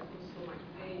war that has caused so much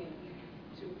pain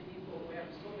to people, where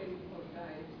so many people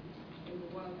died, and the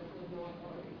world does not know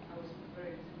about it. I was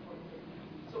very disappointed.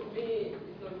 So for me,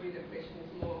 it's not really a question,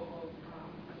 it's more of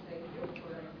a thank you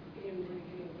for being really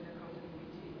giving good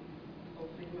accountability of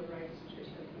the human rights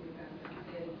situation in Uganda.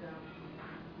 And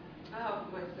I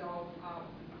have myself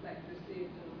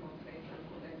received a number of things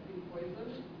being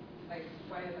poisoned,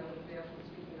 while I was there for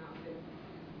speaking out. And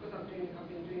because I've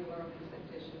been doing a lot of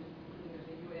presentation at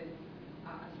the UN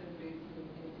assemblies in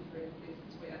different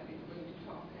places where I've been going to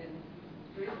talk. And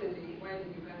recently, while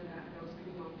in Uganda, I was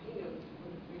giving my opinion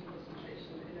on the political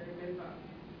situation, and I remember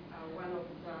one of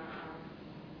the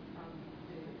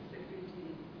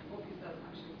security officers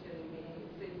actually telling me, he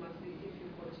said, Mercy, if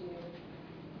you continue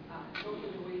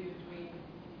talking the way you're doing,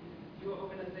 your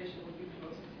organization will be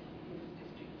closed in this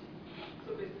district.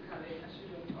 So basically, I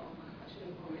shouldn't talk, I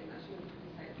shouldn't comment, I shouldn't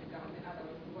criticize the government.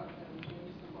 Otherwise, the work that I'm doing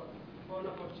to support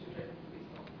vulnerable children will be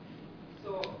stopped.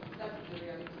 So that's the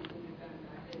reality in Uganda.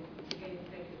 And again,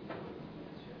 thank you so much for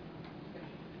that share.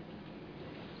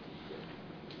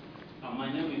 My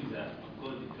name is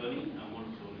Tony. I'm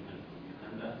also from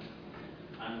Uganda.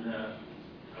 And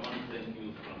I want to thank you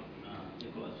from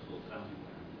Nicholas for coming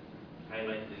and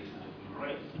highlight the issue of human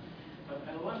rights. But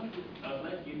I would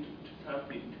like you to tap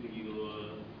into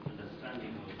your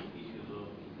understanding of the issues of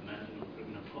International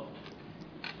Criminal Court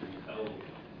and how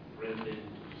President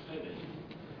Museveni is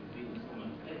being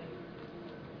summoned there.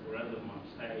 Rather one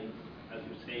side, as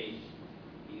you say,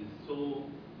 is so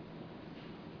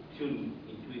tuned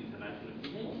into international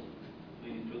events.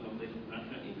 When you talk about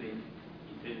international events,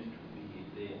 it tends to be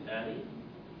the daddy,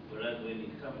 whereas when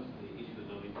it comes to the issues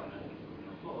of International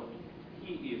Criminal Court,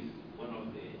 he is one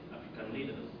of the African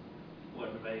leaders who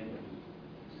are trying to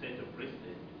set a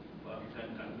precedent for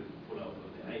African countries to pull out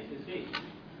of the ICC.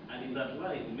 And in in that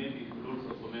light, maybe you could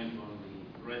also comment on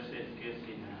the recent case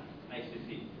in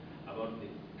ICC about the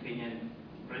Kenyan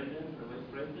president, the vice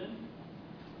president.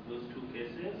 Those two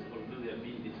cases, although they have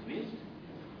been dismissed,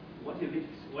 what's the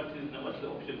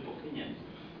option for Kenyans?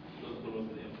 Those who know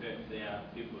the affect their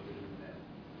people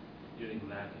during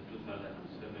that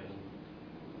 2007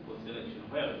 post-election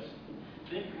violence.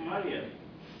 Then Maria,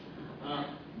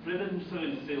 President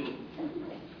Museveni still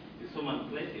is so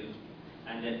manipulative,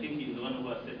 and I think he's the one who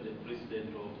has set the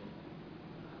precedent of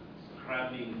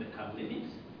scrapping the term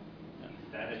limits. He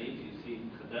started it. You see,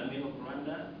 Kagame of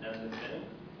Rwanda does the same.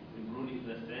 In Burundi is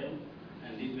the same.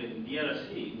 And even in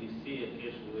DRC, we see a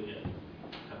case where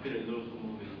Kabila is also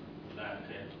moving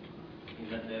in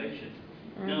that direction.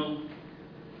 Now,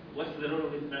 what's the role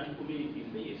of the international community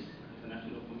in this?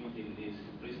 International community in this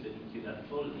precedent which is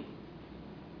unfolding?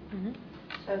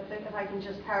 So if I can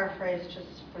just paraphrase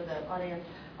just for the audience,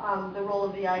 the role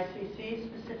of the ICC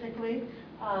specifically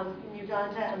in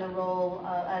Uganda, and the role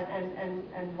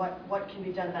and what can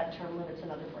be done about term limits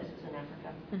in other places in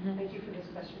Africa. Thank you for this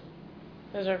question.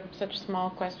 Those are such small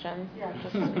questions. Yeah.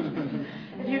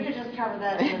 If you could just cover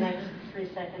that in the next 3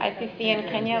 seconds. ICC in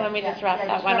Kenya, let me just wrap that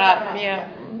just one wrap up. it Yeah.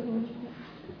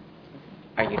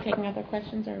 Are you taking other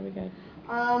questions, or are we good?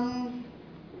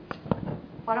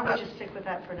 Why don't we just stick with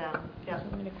that for now? Yeah. I'm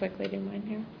going to quickly do mine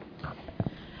here.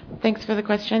 Thanks for the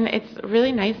question. It's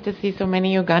really nice to see so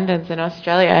many Ugandans in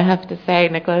Australia, I have to say.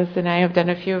 Nicholas and I have done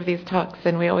a few of these talks,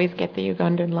 and we always get the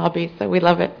Ugandan lobby, so we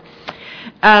love it.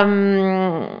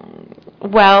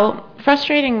 Well,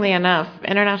 frustratingly enough,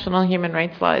 international human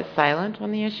rights law is silent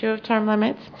on the issue of term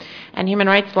limits, and human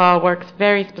rights law works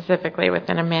very specifically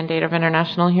within a mandate of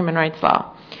international human rights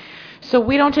law. So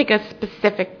we don't take a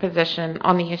specific position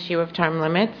on the issue of term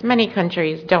limits. Many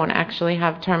countries don't actually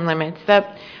have term limits.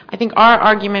 I think our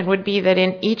argument would be that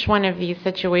in each one of these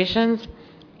situations,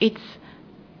 it's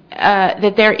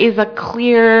that there is a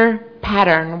clear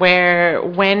pattern where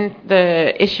when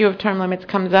the issue of term limits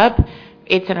comes up,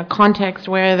 it's in a context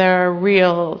where there are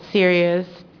real serious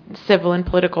civil and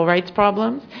political rights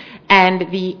problems,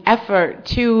 and the effort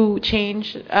to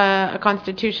change a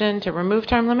constitution to remove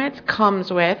term limits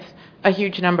comes with a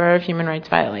huge number of human rights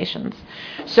violations.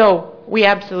 So we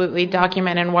absolutely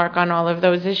document and work on all of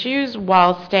those issues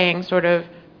while staying sort of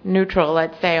neutral,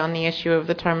 let's say, on the issue of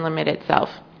the term limit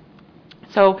itself.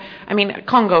 So, I mean,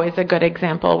 Congo is a good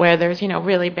example where there's,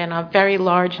 really been a very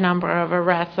large number of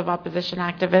arrests of opposition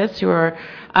activists who are,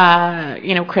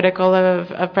 critical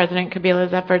of President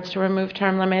Kabila's efforts to remove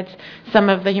term limits. Some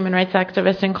of the human rights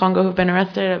activists in Congo who've been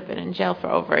arrested have been in jail for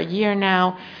over a year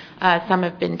now. Some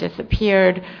have been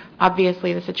disappeared.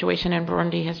 Obviously, the situation in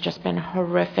Burundi has just been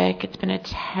horrific. It's been a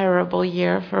terrible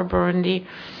year for Burundi.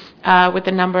 With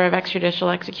the number of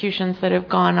extrajudicial executions that have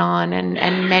gone on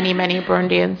and many, many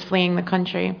Burundians fleeing the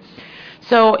country.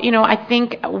 So, I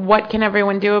think what can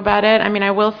everyone do about it? I mean,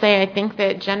 I will say I think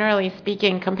that generally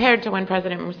speaking, compared to when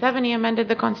President Museveni amended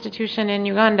the constitution in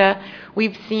Uganda,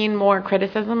 we've seen more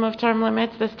criticism of term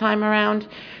limits this time around.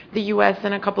 The U.S.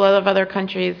 and a couple of other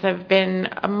countries have been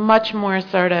much more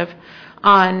assertive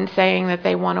on saying that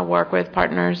they want to work with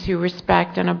partners who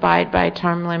respect and abide by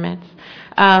term limits.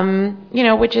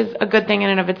 Which is a good thing in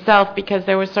and of itself, because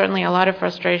there was certainly a lot of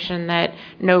frustration that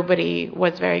nobody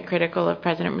was very critical of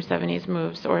President Museveni's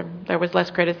moves, or there was less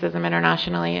criticism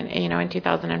internationally in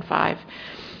 2005.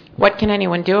 What can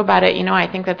anyone do about it? I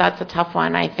think that that's a tough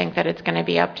one. I think that it's going to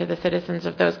be up to the citizens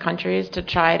of those countries to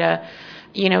try to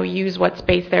use what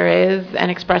space there is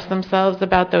and express themselves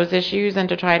about those issues, and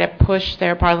to try to push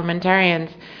their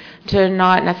parliamentarians to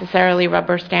not necessarily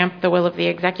rubber stamp the will of the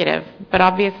executive. But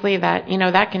obviously that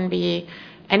can be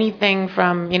anything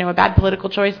from, a bad political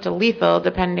choice to lethal,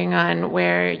 depending on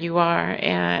where you are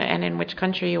and in which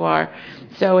country you are.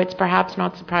 So it's perhaps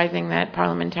not surprising that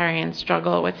parliamentarians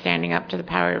struggle with standing up to the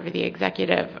power of the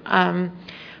executive.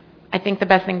 I think the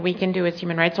best thing we can do as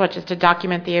Human Rights Watch is to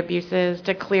document the abuses,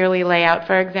 to clearly lay out,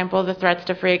 for example, the threats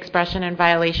to free expression and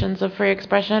violations of free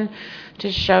expression,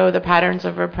 to show the patterns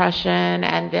of repression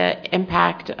and the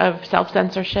impact of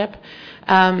self-censorship,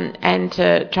 and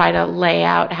to try to lay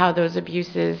out how those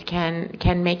abuses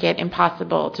can make it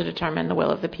impossible to determine the will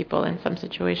of the people in some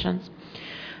situations.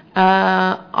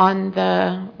 What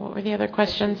were the other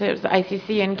questions? It was the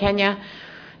ICC in Kenya.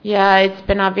 Yeah, it's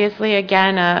been obviously,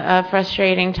 again, a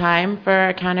frustrating time for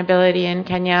accountability in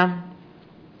Kenya.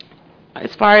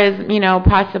 As far as,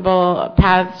 possible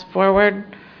paths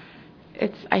forward,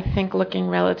 it's, I think, looking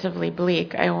relatively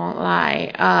bleak, I won't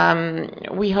lie.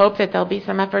 We hope that there'll be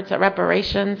some efforts at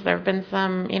reparations. There have been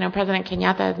some, President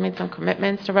Kenyatta has made some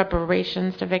commitments to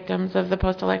reparations to victims of the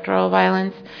post-electoral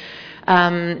violence.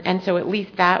 And so at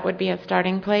least that would be a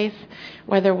starting place.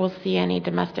 Whether we'll see any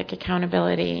domestic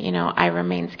accountability, I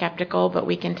remain skeptical, but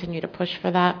we continue to push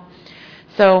for that.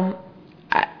 So,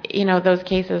 those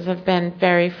cases have been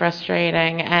very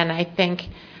frustrating, and I think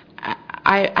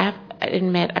I have to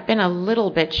admit I've been a little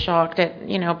bit shocked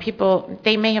at, people,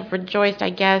 they may have rejoiced,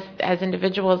 I guess, as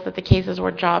individuals that the cases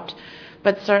were dropped,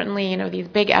 but certainly, these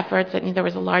big efforts, that there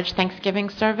was a large Thanksgiving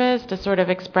service to sort of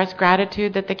express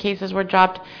gratitude that the cases were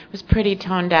dropped, was pretty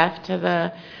tone deaf to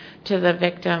the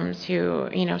victims who,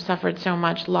 suffered so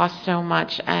much, lost so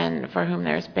much, and for whom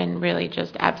there's been really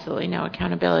just absolutely no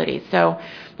accountability. So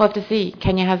we'll have to see.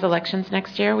 Kenya has elections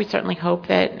next year. We certainly hope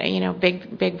that,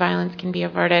 big violence can be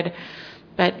averted.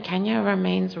 But Kenya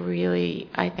remains really,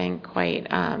 I think, quite,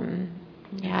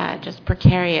 just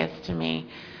precarious to me,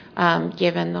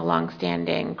 given the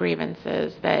longstanding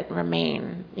grievances that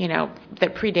remain,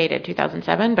 that predated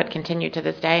 2007, but continue to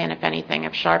this day, and if anything,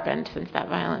 have sharpened since that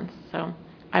violence. So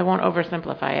I won't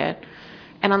oversimplify it.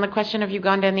 And on the question of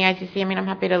Uganda and the ICC, I'm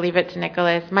happy to leave it to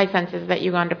Nicholas. My sense is that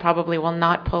Uganda probably will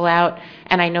not pull out,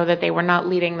 and I know that they were not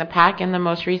leading the pack in the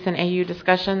most recent AU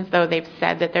discussions, though they've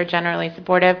said that they're generally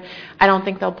supportive. I don't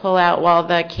think they'll pull out while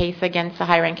the case against the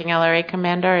high-ranking LRA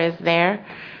commander is there.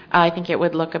 I think it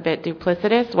would look a bit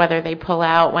duplicitous. Whether they pull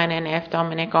out when and if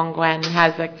Dominic Ongwen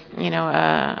has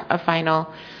a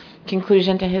final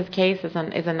conclusion to his case is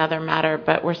another matter,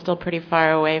 but we're still pretty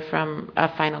far away from a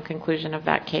final conclusion of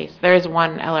that case. There is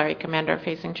one LRA commander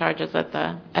facing charges at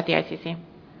the ICC.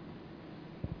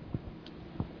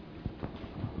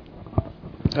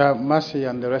 Mercy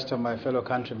and the rest of my fellow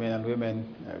countrymen and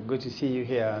women, good to see you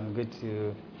here and good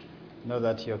to know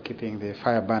that you're keeping the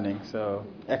fire burning. So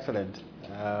excellent.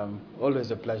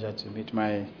 Always a pleasure to meet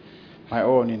my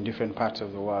own in different parts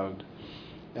of the world.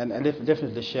 And I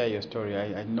definitely share your story.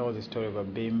 I know the story of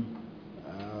Abim.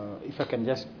 If I can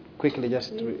just quickly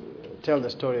tell the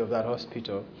story of that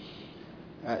hospital.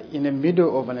 In the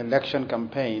middle of an election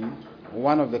campaign,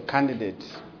 one of the candidates,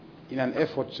 in an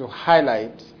effort to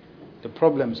highlight the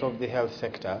problems of the health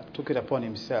sector, took it upon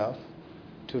himself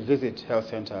to visit health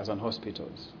centers and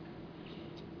hospitals.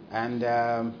 And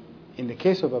in the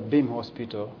case of Abim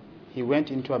Hospital, he went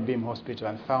into Abim Hospital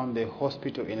and found the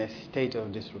hospital in a state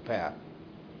of disrepair.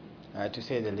 To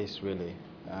say the least, really.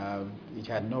 It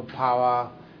had no power,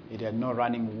 it had no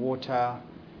running water,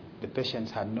 the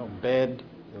patients had no bed,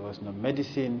 there was no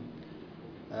medicine.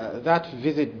 That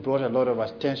visit brought a lot of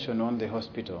attention on the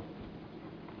hospital.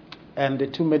 And the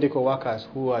two medical workers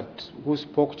who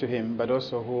spoke to him, but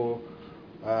also who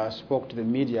spoke to the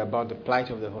media about the plight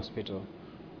of the hospital,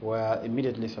 were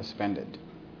immediately suspended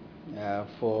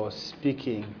for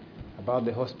speaking about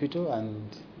the hospital and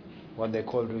what they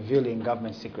call revealing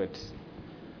government secrets.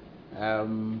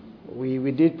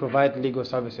 We did provide legal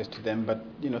services to them, but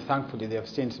thankfully they have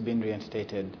since been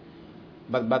reinstated.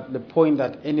 But the point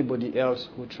that anybody else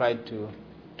who tried to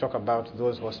talk about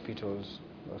those hospitals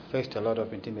faced a lot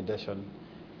of intimidation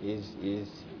is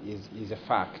a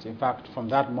fact. In fact, from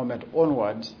that moment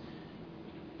onwards,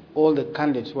 all the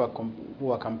candidates who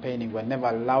were campaigning were never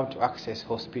allowed to access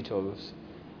hospitals.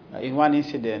 In one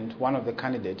incident, one of the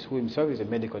candidates, who himself is a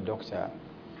medical doctor,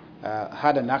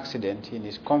 had an accident in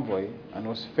his convoy and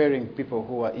was ferrying people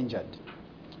who were injured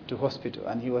to hospital,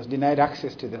 and he was denied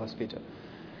access to the hospital.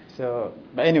 So,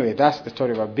 but anyway, that's the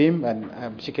story of Abim,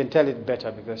 and she can tell it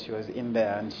better because she was in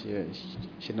there and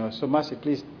she knows. So, Mercy,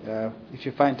 please, if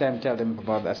you find time, tell them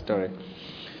about that story.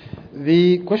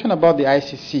 The question about the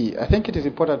ICC, I think it is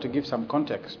important to give some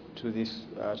context to this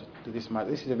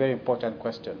matter. This is a very important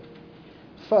question.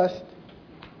 First,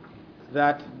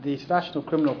 that the International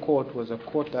Criminal Court was a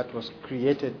court that was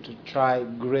created to try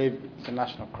grave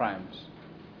international crimes.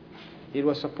 It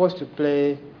was supposed to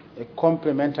play a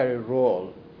complementary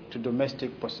role to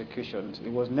domestic prosecutions.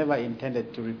 It was never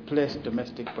intended to replace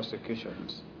domestic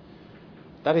prosecutions.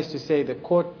 That is to say, the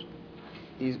court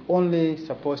is only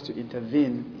supposed to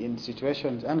intervene in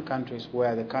situations and countries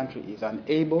where the country is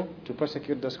unable to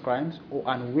prosecute those crimes or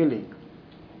unwilling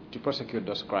to prosecute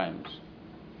those crimes.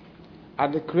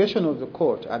 At the creation of the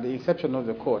court, at the inception of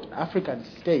the court, African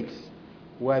states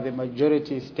were the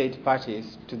majority state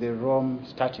parties to the Rome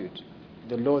Statute,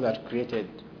 the law that created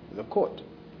the court.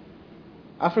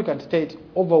 African states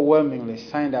overwhelmingly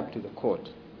signed up to the court.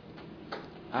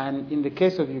 And in the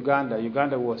case of Uganda,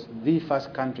 Uganda was the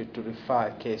first country to refer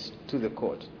a case to the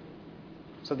court.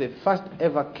 So the first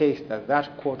ever case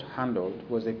that court handled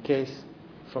was a case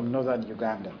from northern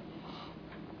Uganda.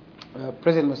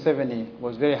 President Museveni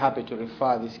was very happy to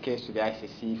refer this case to the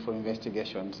ICC for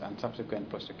investigations and subsequent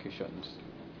prosecutions.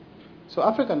 So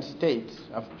African states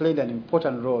have played an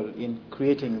important role in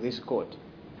creating this court.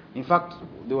 In fact,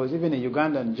 there was even a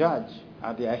Ugandan judge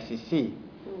at the ICC.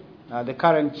 The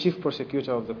current chief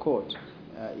prosecutor of the court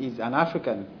is an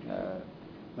African,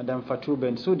 Madame Fatou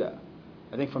Bensouda,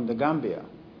 I think from the Gambia.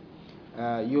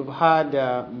 You've had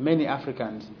many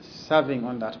Africans serving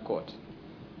on that court.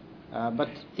 But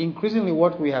increasingly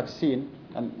what we have seen,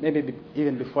 and maybe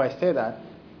even before I say that,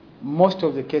 most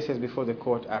of the cases before the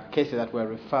court are cases that were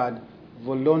referred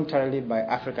voluntarily by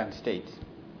African states.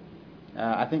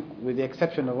 I think with the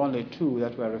exception of only 2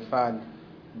 that were referred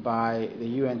by the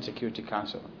UN Security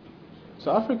Council.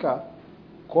 So Africa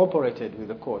cooperated with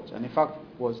the court and in fact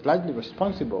was largely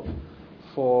responsible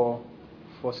for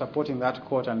supporting that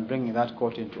court and bringing that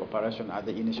court into operation at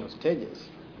the initial stages.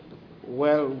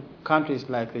 Well, countries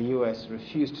like the US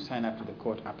refused to sign up to the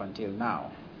court up until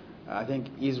now. I think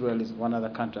Israel is one other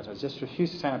country that has just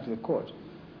refused to sign up to the court.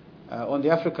 On the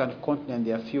African continent,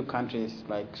 there are a few countries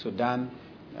like Sudan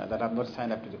that have not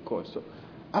signed up to the court. So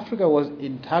Africa was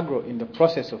integral in the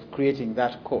process of creating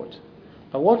that court.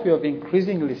 But what we have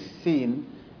increasingly seen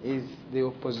is the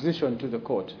opposition to the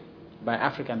court by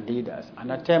African leaders,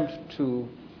 an attempt to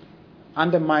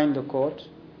undermine the court,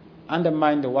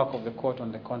 undermine the work of the court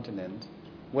on the continent,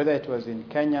 whether it was in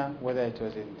Kenya, whether it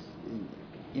was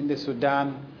in the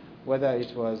Sudan, whether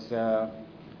it was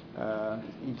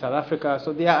in South Africa.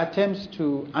 So there are attempts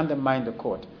to undermine the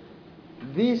court.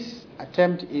 This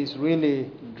attempt is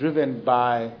really driven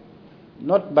by,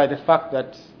 not by the fact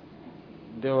that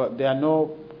there are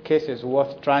no cases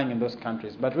worth trying in those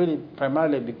countries, but really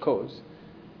primarily because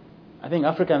I think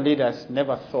African leaders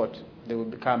never thought they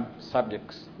would become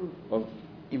subjects of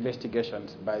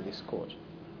investigations by this court.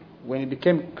 When it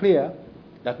became clear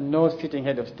that no sitting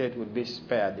head of state would be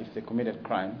spared if they committed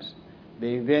crimes,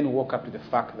 they then woke up to the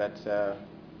fact that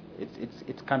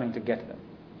it's coming to get them.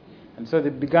 And so they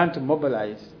began to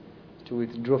mobilize to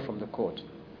withdraw from the court.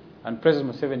 And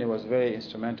President Museveni was very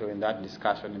instrumental in that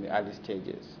discussion in the early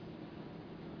stages.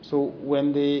 So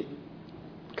when the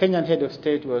Kenyan head of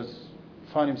state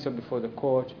found himself before the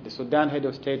court, the Sudan head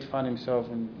of state found himself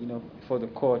before the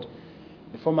court,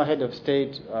 the former head of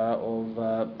state of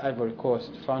Ivory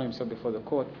Coast found himself before the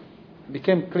court, it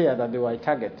became clear that they were a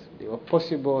target. They were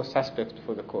possible suspects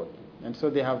before the court. And so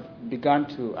they have begun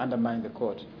to undermine the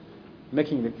court,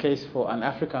 making the case for an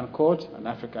African court, an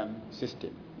African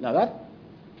system. Now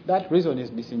that reason is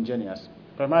disingenuous,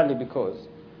 primarily because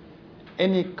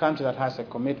any country that has a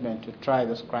commitment to try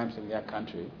those crimes in their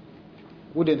country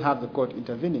wouldn't have the court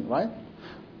intervening, right?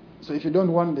 So if you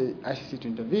don't want the ICC to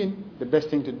intervene, the best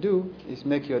thing to do is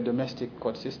make your domestic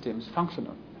court systems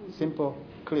functional. Simple,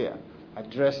 clear.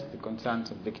 Address the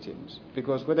concerns of victims.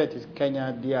 Because whether it is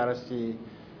Kenya, DRC,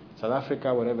 South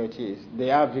Africa, whatever it is,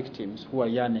 they are victims who are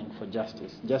yearning for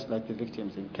justice, just like the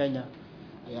victims in Kenya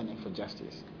are yearning for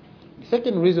justice. The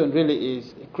second reason really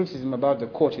is a criticism about the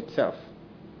court itself,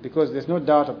 because there's no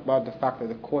doubt about the fact that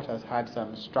the court has had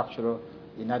some structural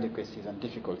inadequacies and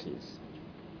difficulties.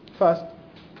 First,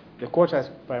 the court has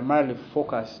primarily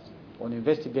focused on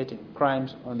investigating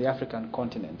crimes on the African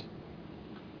continent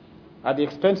at the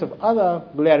expense of other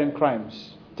glaring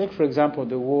crimes. Take, for example,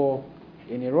 the war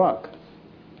in Iraq,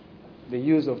 the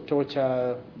use of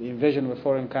torture, the invasion of a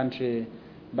foreign country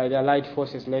by the allied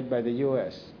forces led by the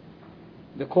US.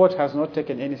 The court has not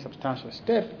taken any substantial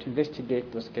step to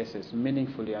investigate those cases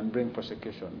meaningfully and bring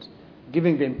prosecutions,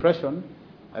 giving the impression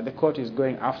that the court is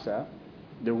going after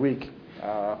the weak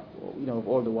of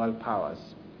all the world powers.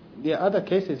 There are other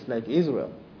cases like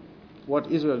Israel, what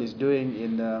Israel is doing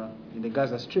in the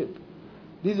Gaza Strip.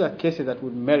 These are cases that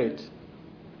would merit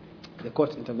the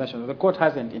court's intervention. The court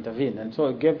hasn't intervened, and so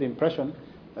it gave the impression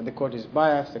that the court is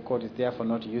biased, the court is therefore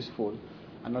not useful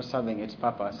and not serving its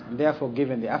purpose, and therefore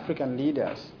giving the African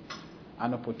leaders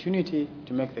an opportunity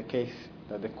to make the case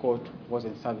that the court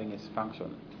wasn't serving its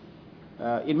function.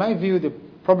 In my view, the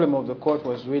problem of the court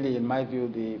was really, in my view,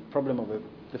 the problem of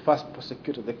the first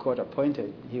prosecutor the court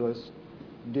appointed. He was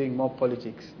doing more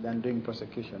politics than doing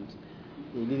prosecutions.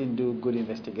 He didn't do good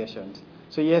investigations.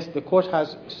 So yes, the court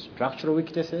has structural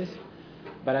weaknesses,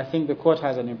 but I think the court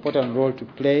has an important role to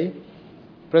play.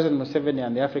 President Museveni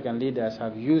and the African leaders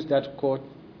have used that court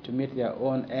to meet their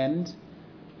own ends,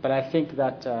 but I think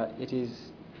that it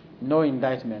is no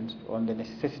indictment on the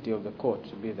necessity of the court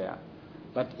to be there.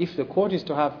 But if the court is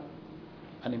to have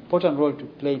an important role to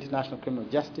play in international criminal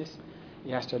justice,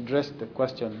 it has to address the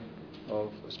question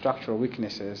of structural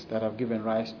weaknesses that have given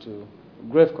rise to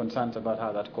grave concerns about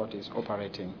how that court is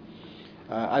operating.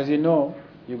 As you know,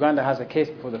 Uganda has a case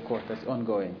before the court that's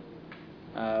ongoing.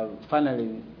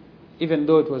 Finally, even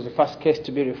though it was the first case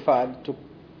to be referred, it took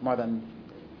more than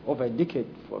over a decade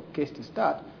for a case to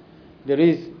start, there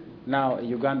is now a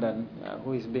Ugandan,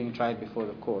 who is being tried before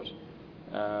the court,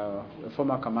 a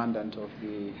former commandant of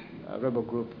the rebel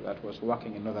group that was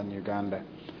working in northern Uganda.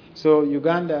 So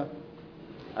Uganda,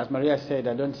 as Maria said,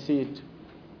 I don't see it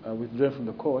withdrawing from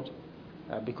the court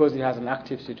because it has an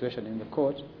active situation in the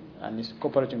court and is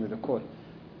cooperating with the court.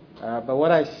 But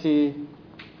what I see,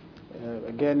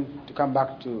 again, to come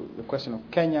back to the question of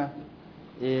Kenya,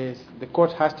 is the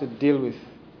court has to deal with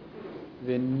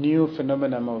the new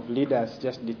phenomenon of leaders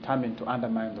just determined to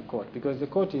undermine the court, because the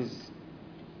court is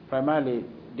primarily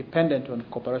dependent on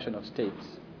cooperation of states.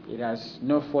 It has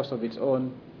no force of its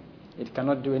own. It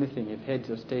cannot do anything if heads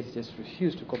of states just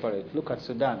refuse to cooperate. Look at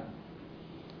Sudan.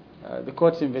 The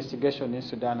court's investigation in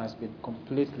Sudan has been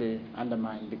completely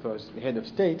undermined because the head of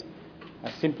state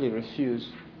has simply refused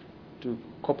to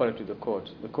cooperate with the court.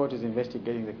 The court is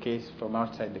investigating the case from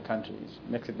outside the country.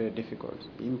 It makes it very difficult.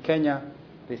 In Kenya,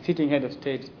 the sitting head of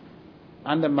state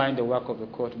undermined the work of the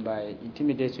court by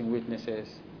intimidating witnesses,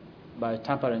 by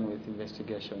tampering with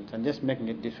investigations, and just making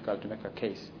it difficult to make a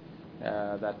case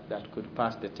that could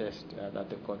pass the test that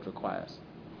the court requires.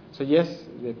 So yes,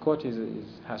 the court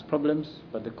has problems,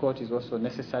 but the court is also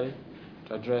necessary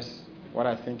to address what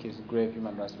I think is grave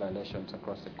human rights violations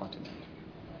across the continent.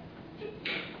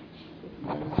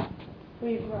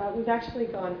 We've actually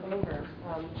gone over.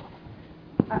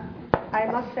 I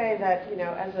must say that, you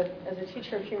know, as a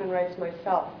teacher of human rights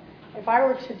myself, if I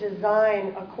were to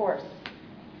design a course,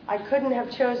 I couldn't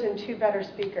have chosen two better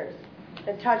speakers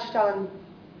that touched on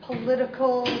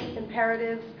political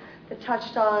imperatives, that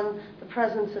touched on the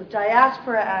presence of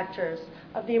diaspora actors,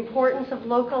 of the importance of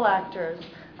local actors,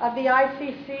 of the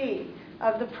ICC,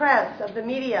 of the press, of the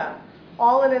media,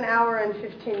 all in an hour and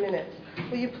 15 minutes.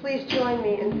 Will you please join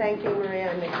me in thanking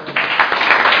Maria and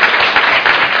Nicholas?